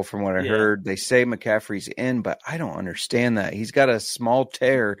questionable from what I heard. They say McCaffrey's in, but I don't understand that. He's got a small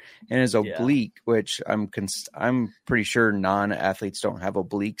tear in his oblique, which I'm pretty sure non-athletes don't have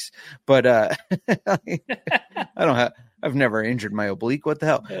obliques. But I've never injured my oblique. What the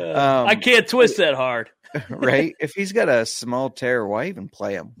hell? I can't twist that hard. Right? If he's got a small tear, why even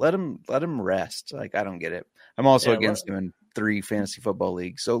play him? Let him rest. Like, I don't get it. I'm also against him in 3 fantasy football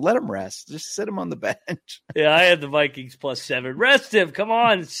leagues. So let him rest. Just sit him on the bench. Yeah, I had the Vikings +7. Rest him. Come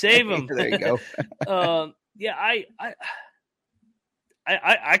on, save him. There you go.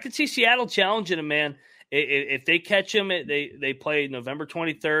 I could see Seattle challenging him, man. If they catch him, they play November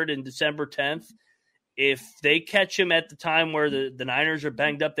 23rd and December 10th. If they catch him at the time where the Niners are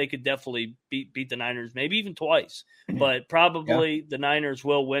banged up, they could definitely beat the Niners, maybe even twice. But probably the Niners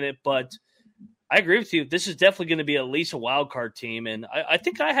will win it. But I agree with you. This is definitely going to be at least a wild card team. And I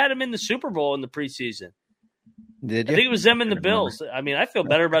think I had them in the Super Bowl in the preseason. Did you? I think it was them and the Bills. I mean, I feel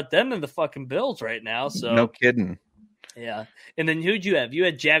better about them than the fucking Bills right now. So no kidding. Yeah. And then who'd you have? You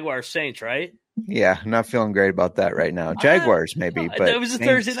had Jaguars Saints, right? Yeah, not feeling great about that right now. Jaguars, maybe. But it was a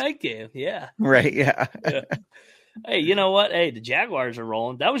Thursday night game. Yeah. Right, yeah. Hey, you know what? Hey, the Jaguars are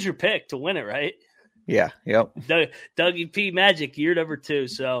rolling. That was your pick to win it, right? Yeah, yep. Dougie P Magic, year number 2.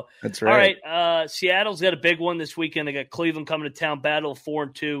 So that's right. All right, Seattle's got a big one this weekend. They got Cleveland coming to town, battle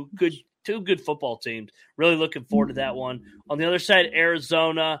 4-2. Two good football teams. Really looking forward to that one. On the other side,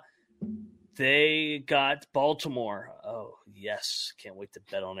 Arizona, they got Baltimore. Oh, yes. Can't wait to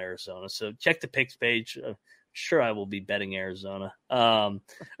bet on Arizona. So check the picks page. Sure, I will be betting Arizona. All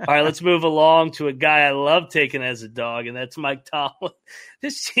right, let's move along to a guy I love taking as a dog, and that's Mike Tomlin.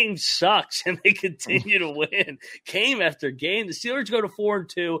 This team sucks, and they continue to win game after game. The Steelers go to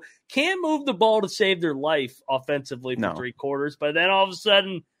 4-2, can't move the ball to save their life offensively for 3 quarters, but then all of a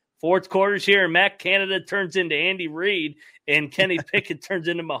sudden, fourth quarter's here, and Matt Canada turns into Andy Reid, and Kenny Pickett turns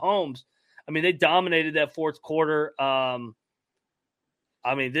into Mahomes. I mean, they dominated that fourth quarter.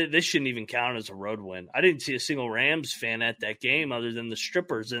 I mean, this shouldn't even count as a road win. I didn't see a single Rams fan at that game other than the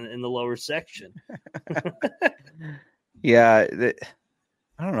strippers in the lower section. Yeah.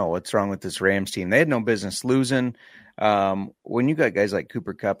 I don't know what's wrong with this Rams team. They had no business losing. When you got guys like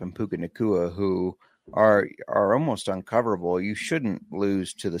Cooper Kupp and Puka Nacua who are almost uncoverable, you shouldn't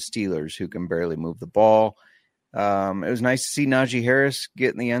lose to the Steelers who can barely move the ball. It was nice to see Najee Harris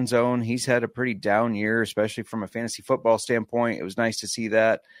get in the end zone. He's had a pretty down year, especially from a fantasy football standpoint. It was nice to see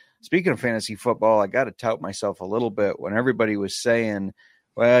that. Speaking of fantasy football, I got to tout myself a little bit. When everybody was saying,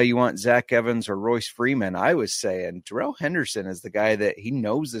 well, you want Zach Evans or Royce Freeman, I was saying Darrell Henderson is the guy that he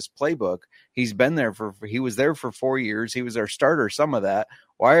knows this playbook. He was there for 4 years. He was our starter, some of that.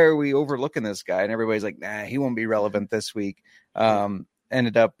 Why are we overlooking this guy? And everybody's like, nah, he won't be relevant this week.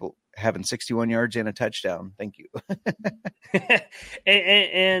 Ended up having 61 yards and a touchdown. Thank you.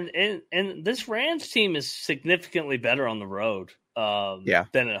 and this Rams team is significantly better on the road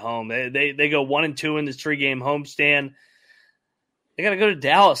than at home. They go 1-2 in this 3-game homestand. They got to go to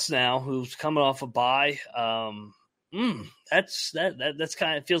Dallas now, who's coming off a bye. That's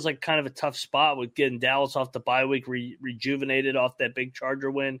kind of feels like kind of a tough spot with getting Dallas off the bye week, rejuvenated off that big Charger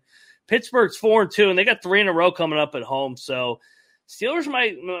win. Pittsburgh's 4-2, and they got 3 in a row coming up at home. So Steelers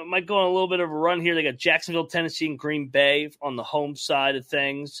might go on a little bit of a run here. They got Jacksonville, Tennessee, and Green Bay on the home side of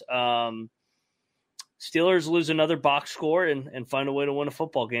things. Steelers lose another box score and find a way to win a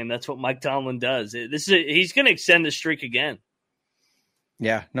football game. That's what Mike Tomlin does. He's going to extend the streak again.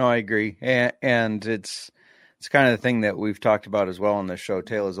 Yeah, no, I agree. And it's kind of the thing that we've talked about as well on this show,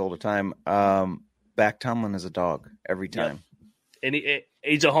 Tale as Old a Time. Back Tomlin is a dog every time. Yep. And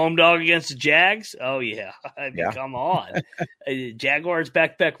he's a home dog against the Jags? Oh, yeah. I mean, come on. Jaguars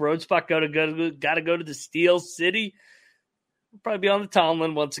back road spot, got to go to the Steel City. We'll probably be on the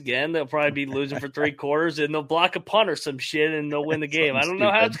Tomlin once again. They'll probably be losing for 3 quarters, and they'll block a punt or some shit, and they'll win the game. I don't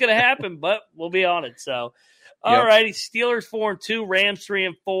know how it's going to happen, but we'll be on it. So, all righty, Steelers 4-2, Rams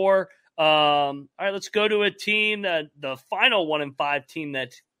 3-4. All right, let's go to a team, the final 1-5 team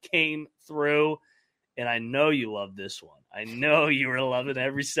that came through, and I know you love this one. I know you were loving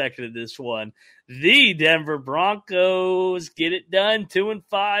every second of this one. The Denver Broncos get it done,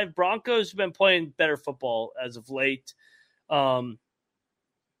 2-5. Broncos have been playing better football as of late.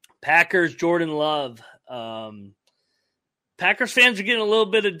 Packers, Jordan Love. Packers fans are getting a little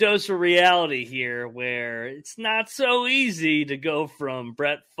bit of dose of reality here where it's not so easy to go from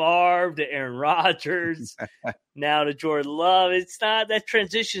Brett Favre to Aaron Rodgers now to Jordan Love. It's not, that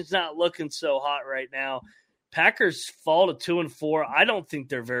transition's not looking so hot right now. Packers fall to 2-4. I don't think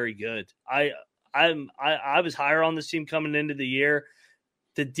they're very good. I was higher on this team coming into the year.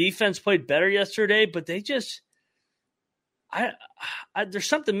 The defense played better yesterday, but they just, there's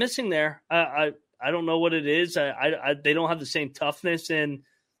something missing there. I don't know what it is. They don't have the same toughness, and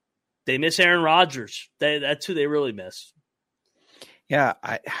they miss Aaron Rodgers. That's who they really miss. Yeah,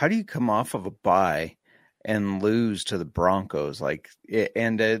 how do you come off of a bye and lose to the Broncos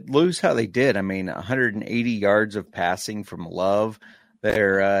and lose how they did? I mean, 180 yards of passing from Love.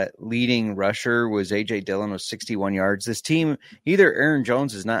 Their leading rusher was A.J. Dillon with 61 yards. This team, either Aaron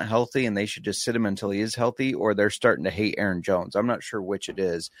Jones is not healthy and they should just sit him until he is healthy, or they're starting to hate Aaron Jones. I'm not sure which it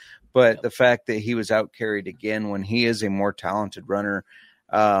is. But the fact that he was out-carried again when he is a more talented runner,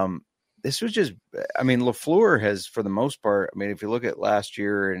 this was just – I mean, LaFleur has, for the most part – I mean, if you look at last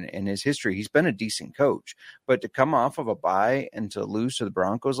year and his history, he's been a decent coach. But to come off of a bye and to lose to the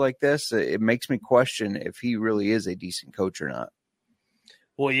Broncos like this, it makes me question if he really is a decent coach or not.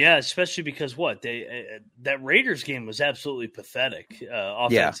 Well, yeah, especially because that Raiders game was absolutely pathetic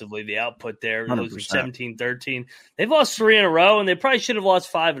offensively. Yeah. The output there, losing 17-13. They've lost 3 in a row, and they probably should have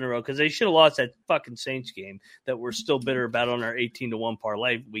lost 5 in a row because they should have lost that fucking Saints game that we're still bitter about on our 18-1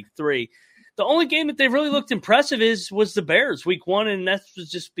 parlay week 3. The only game that they really looked impressive was the Bears week 1, and that was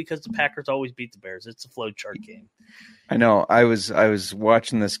just because the Packers always beat the Bears. It's a flowchart game. I know. I was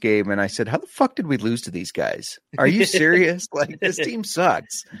watching this game, and I said, how the fuck did we lose to these guys? Are you serious? This team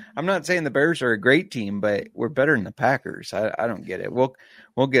sucks. I'm not saying the Bears are a great team, but we're better than the Packers. I don't get it.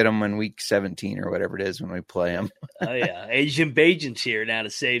 We'll get them in week 17 or whatever it is when we play them. Oh, yeah. Asian Bajent's here now to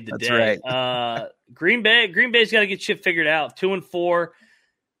save the That's day. Right. Green Bay's got to get shit figured out. 2-4.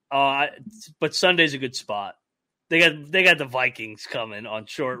 But Sunday's a good spot. They got the Vikings coming on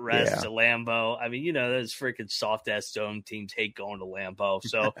short rest to Lambeau. I mean, those freaking soft ass dome teams hate going to Lambeau.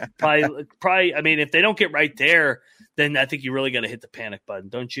 So probably. I mean, if they don't get right there, then I think you really got to hit the panic button,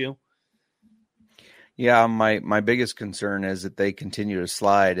 don't you? Yeah, my biggest concern is that they continue to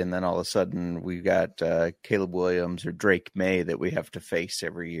slide, and then all of a sudden we got Caleb Williams or Drake May that we have to face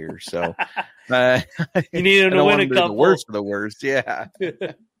every year. So you need them to win a couple. The worst of the worst, yeah.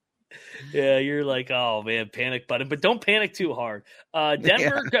 Yeah, you're like, oh man, panic button, but don't panic too hard.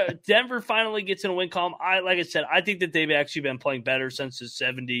 Denver finally gets in a win column. Like I said, I think that they've actually been playing better since the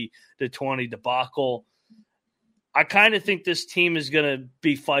 70-20 debacle. I kind of think this team is going to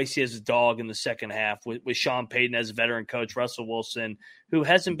be feisty as a dog in the second half with Sean Payton as a veteran coach, Russell Wilson, who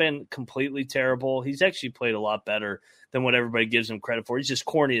hasn't been completely terrible. He's actually played a lot better than what everybody gives him credit for. He's just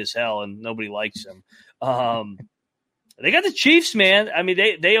corny as hell, and nobody likes him. They got the Chiefs, man. I mean,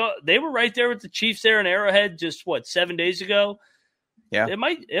 they were right there with the Chiefs there in Arrowhead just 7 days ago. Yeah,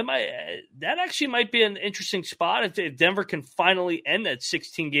 that actually might be an interesting spot if Denver can finally end that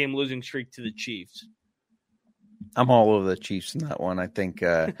 16-game losing streak to the Chiefs. I'm all over the Chiefs in that one. I think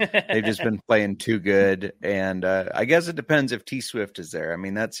they've just been playing too good, and I guess it depends if T Swift is there. I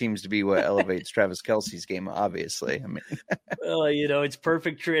mean, that seems to be what elevates Travis Kelce's game. Obviously, I mean, well, it's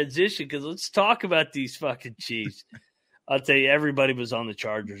perfect transition because let's talk about these fucking Chiefs. I'll tell you, everybody was on the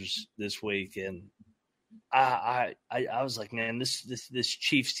Chargers this week, and I was like, man, this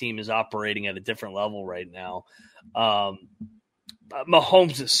Chiefs team is operating at a different level right now. Mahomes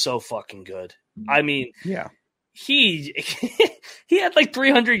is so fucking good. I mean, yeah. He had like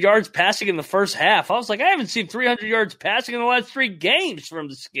 300 yards passing in the first half. I was like, I haven't seen 300 yards passing in the last 3 games from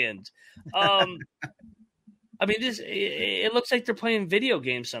the Skins. I mean, it looks like they're playing video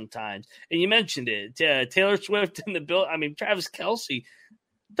games sometimes. And you mentioned it, Taylor Swift and the Bill. I mean, Travis Kelce,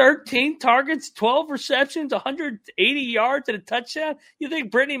 13 targets, 12 receptions, 180 yards and a touchdown. You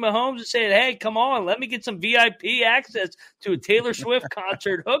think Brittany Mahomes is saying, "Hey, come on, let me get some VIP access to a Taylor Swift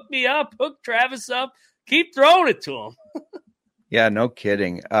concert. Hook me up, hook Travis up." Keep throwing it to him. Yeah, no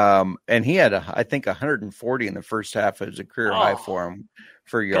kidding. And he had, I think, 140 in the first half. It was a career high for him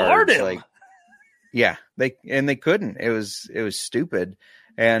for yards. Like, yeah, they couldn't. It was stupid.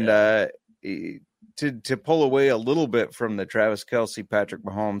 And to pull away a little bit from the Travis Kelce, Patrick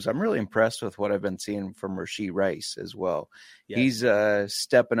Mahomes, I'm really impressed with what I've been seeing from Rashee Rice as well. Yeah. He's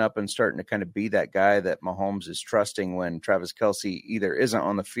stepping up and starting to kind of be that guy that Mahomes is trusting when Travis Kelce either isn't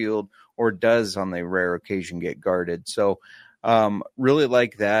on the field or does on the rare occasion get guarded. So really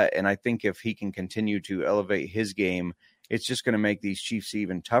like that. And I think if he can continue to elevate his game, it's just going to make these Chiefs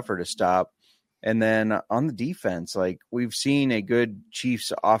even tougher to stop. And then on the defense, like we've seen a good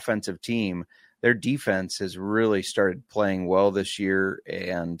Chiefs offensive team. Their defense has really started playing well this year,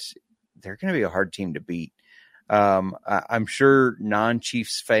 and they're going to be a hard team to beat. I'm sure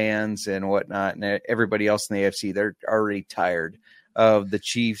non-Chiefs fans and whatnot, and everybody else in the AFC, they're already tired of the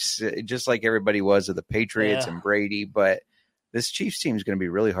Chiefs, just like everybody was of the Patriots and Brady. But this Chiefs team is going to be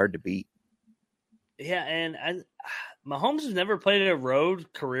really hard to beat. Yeah, and Mahomes has never played a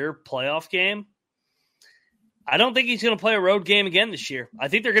road career playoff game. I don't think he's going to play a road game again this year. I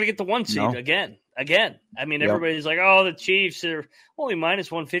think they're going to get the 1 seed again. I mean, everybody's like, oh, the Chiefs are only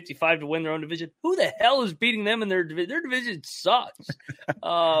minus 155 to win their own division. Who the hell is beating them in their division? Their division sucks.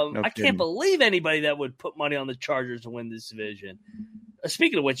 I can't believe anybody that would put money on the Chargers to win this division.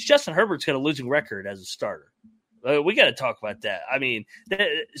 Speaking of which, Justin Herbert's got a losing record as a starter. We got to talk about that. I mean,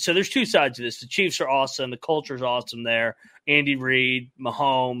 so there's 2 sides to this. The Chiefs are awesome. The culture's awesome there. Andy Reid,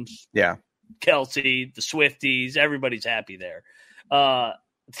 Mahomes. Yeah. Kelce, the Swifties, everybody's happy there.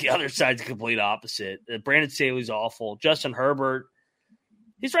 The other side's the complete opposite. Brandon Staley's awful. Justin Herbert,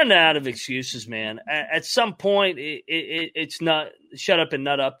 he's running out of excuses, man. At some point, it's not shut up and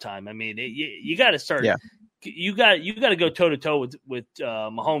nut up time. I mean, you got to start. Yeah. You got to go toe to toe with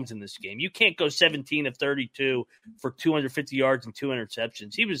Mahomes in this game. You can't go 17 of 32 for 250 yards and 2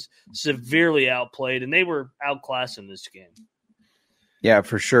 interceptions. He was severely outplayed, and they were outclassed in this game. Yeah,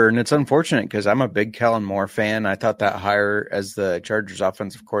 for sure. And it's unfortunate because I'm a big Kellen Moore fan. I thought that hire as the Chargers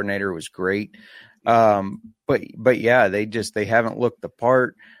offensive coordinator was great. But yeah, they haven't looked the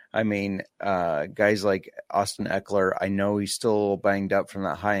part. I mean, guys like Austin Eckler, I know he's still a little banged up from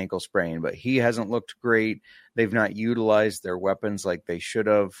that high ankle sprain, but he hasn't looked great. They've not utilized their weapons like they should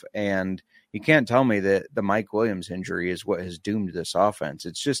have. And you can't tell me that the Mike Williams injury is what has doomed this offense.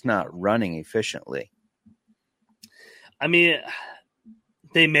 It's just not running efficiently. I mean,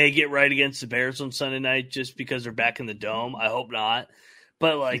 they may get right against the Bears on Sunday night just because they're back in the dome. I hope not.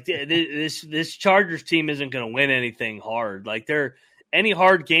 But like this Chargers team isn't going to win anything hard. Like any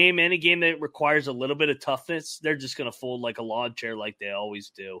hard game, any game that requires a little bit of toughness, they're just going to fold like a lawn chair like they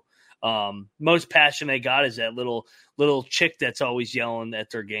always do. Most passion they got is that little chick that's always yelling at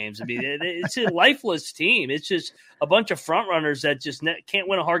their games. I mean, it's a lifeless team. It's just a bunch of front runners that just can't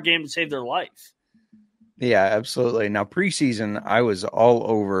win a hard game to save their life. Yeah, absolutely. Now, preseason, I was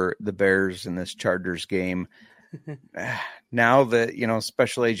all over the Bears in this Chargers game. Now that,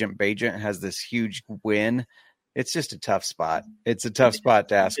 Special Agent Bajent has this huge win, it's just a tough spot. It's a tough spot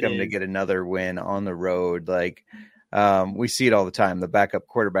to ask them to is. get another win on the road. Like, we see it all the time. The backup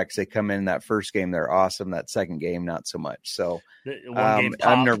quarterbacks, they come in that first game, they're awesome. That second game, not so much. So One game pop.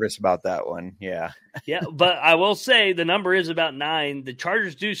 I'm nervous about that one. Yeah. Yeah, but I will say the number is about 9. The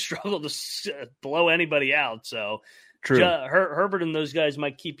Chargers do struggle to blow anybody out. So True. Herbert and those guys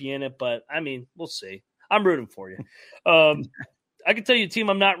might keep you in it, but I mean, we'll see. I'm rooting for you. I can tell you a team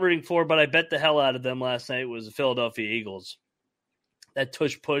I'm not rooting for, but I bet the hell out of them last night was the Philadelphia Eagles. That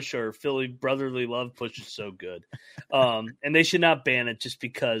tush push or Philly brotherly love push is so good. And they should not ban it just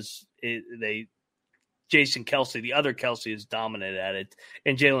because Jason Kelsey, the other Kelsey, is dominant at it,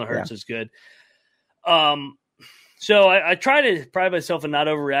 and Jalen Hurts is good. So I try to pride myself in not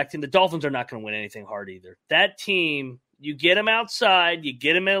overreacting. The Dolphins are not going to win anything hard either. That team, you get them outside, you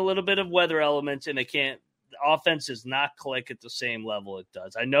get them in a little bit of weather elements, and they can't. The offense does not click at the same level it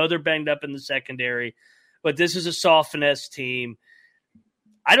does. I know they're banged up in the secondary, but this is a soft finesse team.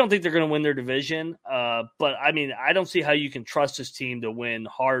 I don't think they're going to win their division, but I mean, I don't see how you can trust this team to win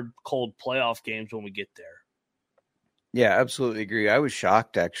hard, cold playoff games when we get there. Yeah, absolutely agree. I was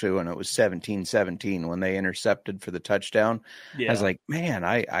shocked actually when it was 17-17 when they intercepted for the touchdown. Yeah. I was like, man,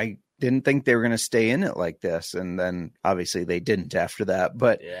 I didn't think they were going to stay in it like this. And then obviously they didn't after that.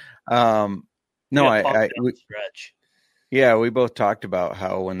 But we both talked about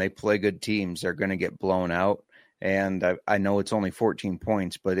how when they play good teams, they're going to get blown out. And I know it's only 14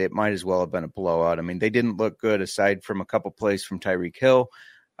 points, but it might as well have been a blowout. I mean, they didn't look good aside from a couple plays from Tyreek Hill.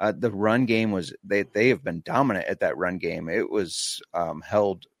 The run game was they have been dominant at that run game. It was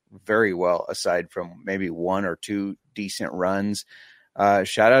held very well aside from maybe one or two decent runs.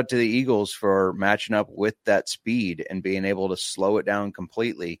 Shout out to the Eagles for matching up with that speed and being able to slow it down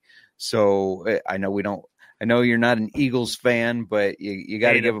completely. So I know you're not an Eagles fan, but you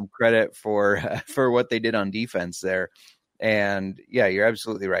got to give them credit for what they did on defense there. And yeah, you're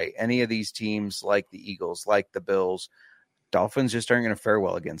absolutely right. Any of these teams like the Eagles, like the Bills, Dolphins just aren't going to fare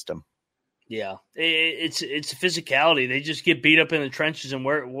well against them. Yeah, it's physicality. They just get beat up in the trenches and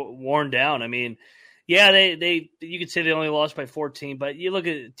worn down. I mean, yeah, they you could say they only lost by 14, but you look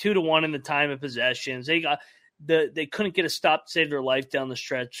at 2-1 in the time of possessions. They couldn't get a stop to save their life down the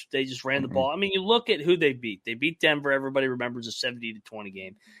stretch. They just ran the ball. I mean, you look at who they beat. They beat Denver. Everybody remembers a 70-20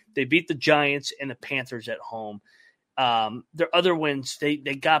 game. They beat the Giants and the Panthers at home. Their other wins, they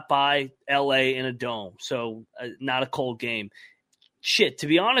got by LA in a dome, so not a cold game. Shit, to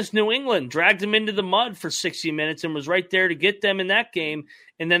be honest, New England dragged them into the mud for 60 minutes and was right there to get them in that game.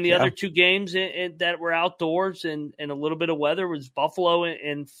 And then the other two games that were outdoors and a little bit of weather was Buffalo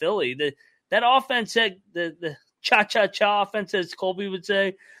and Philly. That offense, the cha-cha-cha offense, as Colby would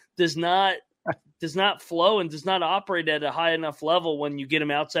say, does not flow and does not operate at a high enough level when you get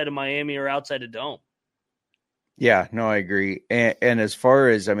them outside of Miami or outside of Dome. Yeah, no, I agree. And as far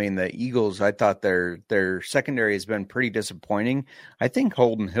as, I mean, the Eagles, I thought their secondary has been pretty disappointing. I think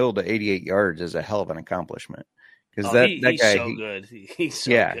Holden Hill to 88 yards is a hell of an accomplishment. Because he's guy, so good. He's so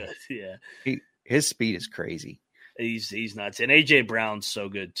good. Yeah. His speed is crazy. He's nuts. And A.J. Brown's so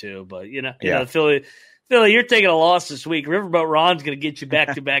good too. But, you know, Philly, you're taking a loss this week. Riverboat Ron's going to get you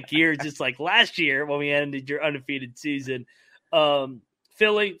back-to-back years, just like last year when we ended your undefeated season.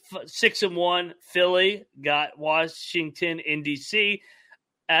 Philly 6-1. Philly got Washington in D.C.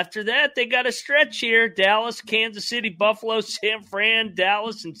 After that, they got a stretch here: Dallas, Kansas City, Buffalo, San Fran,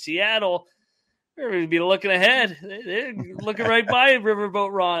 Dallas, and Seattle. They're going to be looking ahead. They're looking right by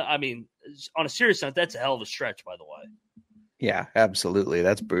Riverboat Ron. I mean, on a serious note, that's a hell of a stretch, by the way. Yeah, absolutely.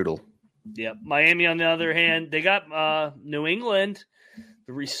 That's brutal. Yeah, Miami, on the other hand, they got New England.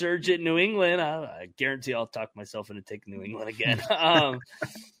 The resurgent New England. I guarantee I'll talk myself into taking New England again.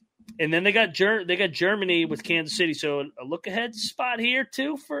 And then they got Germany with Kansas City. So a look-ahead spot here,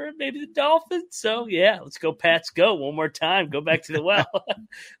 too, for maybe the Dolphins. So, yeah, let's go Pats go one more time. Go back to the well. I'm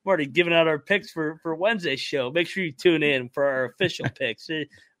already giving out our picks for Wednesday's show. Make sure you tune in for our official picks. We're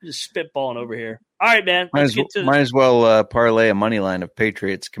just spitballing over here. All right, man. Might as well parlay a money line of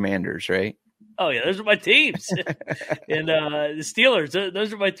Patriots Commanders, right? Oh, yeah, those are my teams. And the Steelers,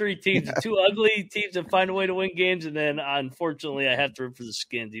 those are my three teams. The two ugly teams that find a way to win games, and then, unfortunately, I have to root for the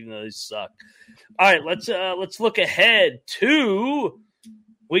Skins, even though they suck. All right, let's look ahead to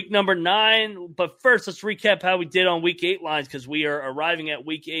week number 9. But first, let's recap how we did on week 8 lines, because we are arriving at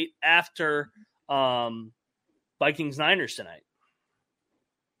week 8 after Vikings-Niners tonight.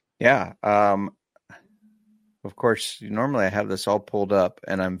 Yeah, of course, normally I have this all pulled up,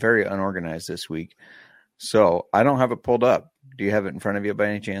 and I'm very unorganized this week. So I don't have it pulled up. Do you have it in front of you by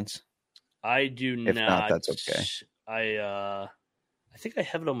any chance? I do not. If not, that's okay. I think I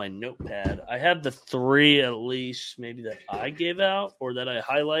have it on my notepad. I have the 3 at least, maybe that I gave out or that I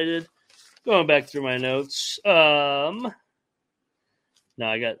highlighted. Going back through my notes. No,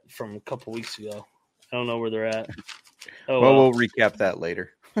 I got from a couple weeks ago. I don't know where they're at. Oh, well, we'll recap that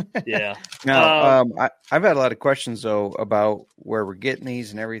later. Yeah. Now, I've had a lot of questions, though, about where we're getting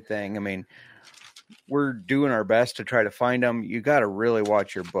these and everything. I mean, we're doing our best to try to find them. You got to really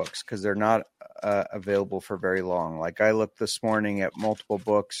watch your books because they're not available for very long. Like I looked this morning at multiple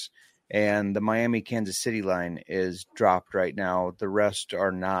books, and the Miami-Kansas City line is dropped right now. The rest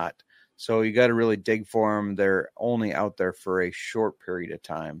are not. So you got to really dig for them. They're only out there for a short period of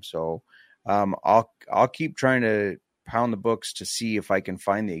time. So I'll keep trying to pound the books to see if I can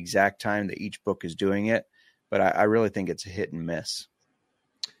find the exact time that each book is doing it. But I really think it's a hit and miss.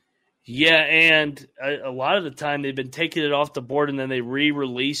 Yeah, and a lot of the time they've been taking it off the board and then they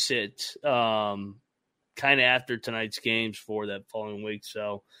re-release it kind of after tonight's games for that following week.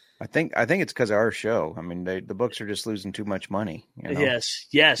 So I think it's because of our show. I mean, the books are just losing too much money. You know?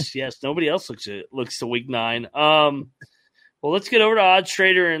 Yes. Nobody else looks to week 9. Well, let's get over to Odds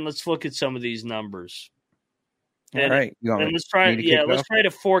Trader and let's look at some of these numbers. All right, let's try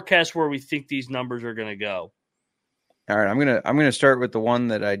to forecast where we think these numbers are going to go. All right, I'm gonna start with the one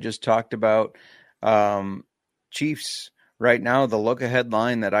that I just talked about. Chiefs right now, the look-ahead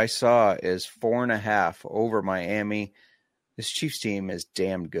line that I saw is 4.5 over Miami. This Chiefs team is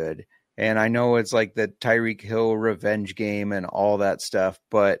damn good. And I know it's like the Tyreek Hill revenge game and all that stuff,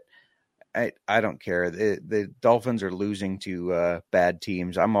 but I don't care. The Dolphins are losing to bad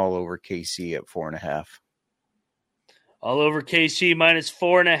teams. I'm all over KC at 4.5. All over KC minus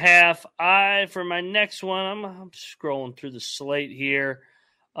 4.5. For my next one, I'm scrolling through the slate here.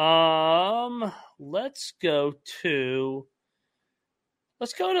 Let's go to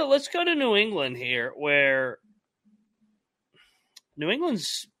New England here, where New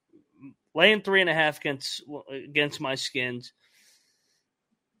England's laying 3.5 against my Skins.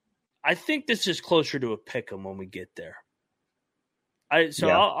 I think this is closer to a pick 'em when we get there.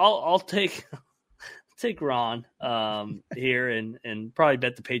 I'll take Ron here and probably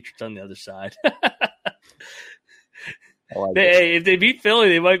bet the Patriots on the other side. If they beat Philly,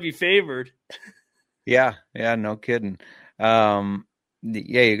 they might be favored. Yeah, no kidding. You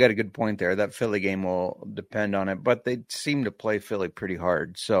got a good point there. That Philly game will depend on it, but they seem to play Philly pretty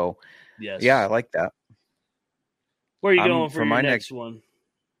hard. So, yes. Yeah, I like that. Where are you going for your next one?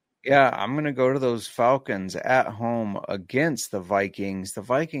 Yeah, I'm going to go to those Falcons at home against the Vikings. The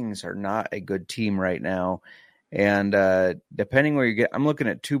Vikings are not a good team right now. And depending where you get, I'm looking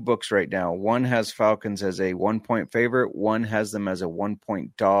at 2 books right now. One has Falcons as a 1-point favorite. One has them as a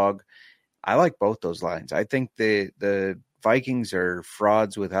 1-point dog. I like both those lines. I think the Vikings are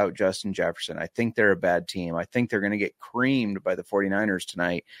frauds without Justin Jefferson. I think they're a bad team. I think they're going to get creamed by the 49ers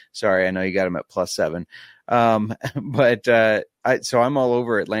tonight. Sorry, I know you got them at +7. So I'm all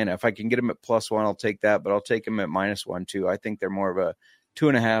over Atlanta. If I can get them at +1, I'll take that, but I'll take them at -1 too. I think they're more of a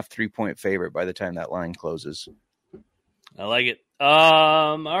 2.5, 3-point favorite by the time that line closes. I like it.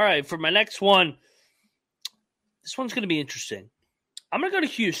 All right, for my next one, this one's going to be interesting. I'm going to go to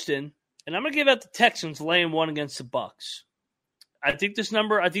Houston, and I'm going to give out the Texans laying 1 against the Bucs. I think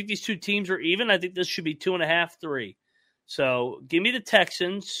these two teams are even. I think this should be 2.5, 3. So give me the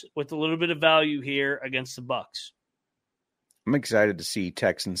Texans with a little bit of value here against the Bucs. I'm excited to see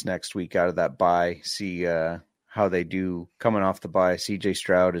Texans next week out of that bye, see how they do coming off the bye. CJ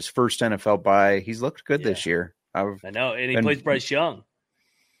Stroud, his first NFL bye. He's looked good this year. I know, and he plays Bryce Young.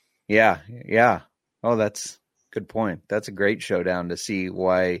 Yeah. Oh, that's a good point. That's a great showdown to see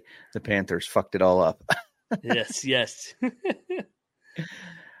why the Panthers fucked it all up. Yes.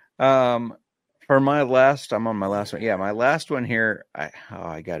 For my last, I'm on my last one. Yeah, my last one here.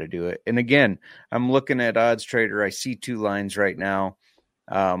 I got to do it. And again, I'm looking at Odds Trader. I see 2 lines right now.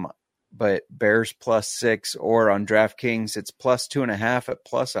 But Bears +6 or on DraftKings, it's +2.5 at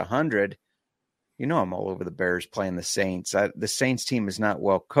 +100. You know, I'm all over the Bears playing the Saints. The Saints team is not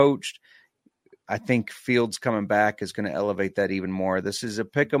well coached. I think Fields coming back is going to elevate that even more. This is a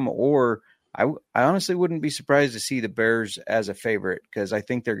pick 'em, or I honestly wouldn't be surprised to see the Bears as a favorite because I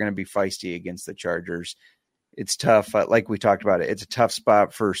think they're going to be feisty against the Chargers. It's tough. Like we talked about it's a tough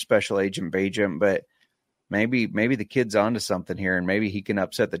spot for Special Agent Bajent, but maybe the kid's onto something here, and maybe he can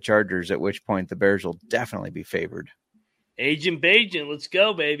upset the Chargers, at which point the Bears will definitely be favored. Agent Bajent, let's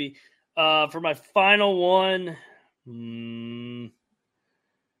go, baby. For my final one,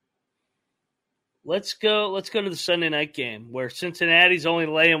 let's go to the Sunday night game where Cincinnati's only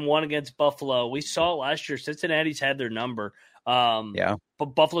laying 1 against Buffalo. We saw last year Cincinnati's had their number.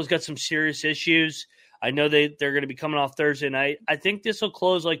 But Buffalo's got some serious issues. I know they're going to be coming off Thursday night. I think this will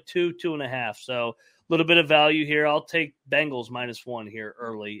close like 2.5. So a little bit of value here. I'll take Bengals -1 here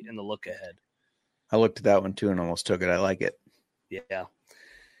early in the look ahead. I looked at that one too and almost took it. I like it. Yeah.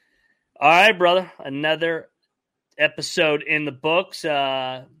 All right, brother. Another episode in the books.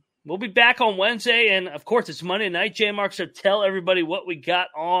 We'll be back on Wednesday, and of course, it's Monday night. J-Mark, so tell everybody what we got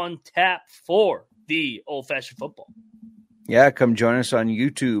on tap for the Old Fashioned Football. Yeah, come join us on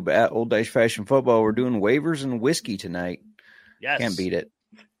YouTube at Old-Fashioned Football. We're doing waivers and whiskey tonight. Yes. Can't beat it.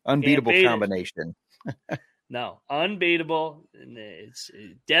 Unbeatable combination. No, unbeatable. It's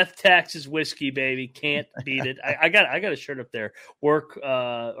Death Taxes whiskey, baby. Can't beat it. I got a shirt up there.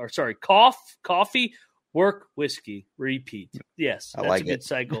 Coffee, work, whiskey, repeat. Yes, that's a good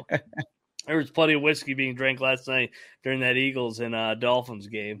cycle. There was plenty of whiskey being drank last night during that Eagles and Dolphins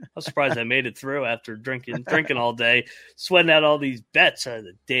game. I was surprised I made it through after drinking all day, sweating out all these bets out of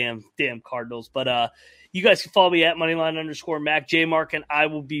the damn Cardinals. But you guys can follow me at Moneyline_Mac. J-Mark and I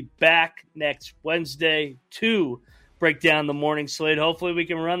will be back next Wednesday to break down the morning slate. Hopefully we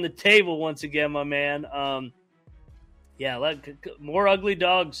can run the table once again, my man. More ugly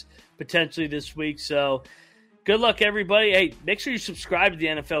dogs potentially this week. So good luck, everybody. Hey, make sure you subscribe to the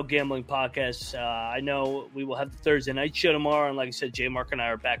NFL Gambling Podcast. I know we will have the Thursday night show tomorrow. And like I said, J-Mark and I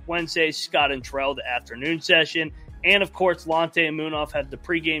are back Wednesday. Scott and Terrell, the afternoon session. And, of course, Lante and Moonoff have the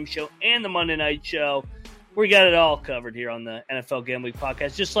pregame show and the Monday night show. We got it all covered here on the NFL Gambling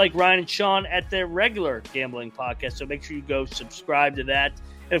Podcast, just like Ryan and Sean at their regular gambling podcast. So make sure you go subscribe to that.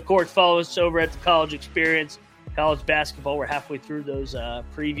 And, of course, follow us over at the College Experience, college basketball. We're halfway through those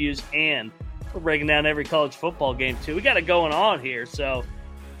previews, and we're breaking down every college football game, too. We got it going on here, so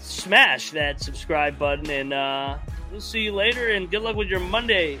smash that subscribe button, and we'll see you later, and good luck with your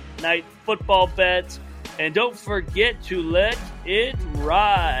Monday night football bets. And don't forget to let it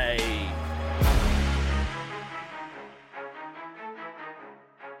ride.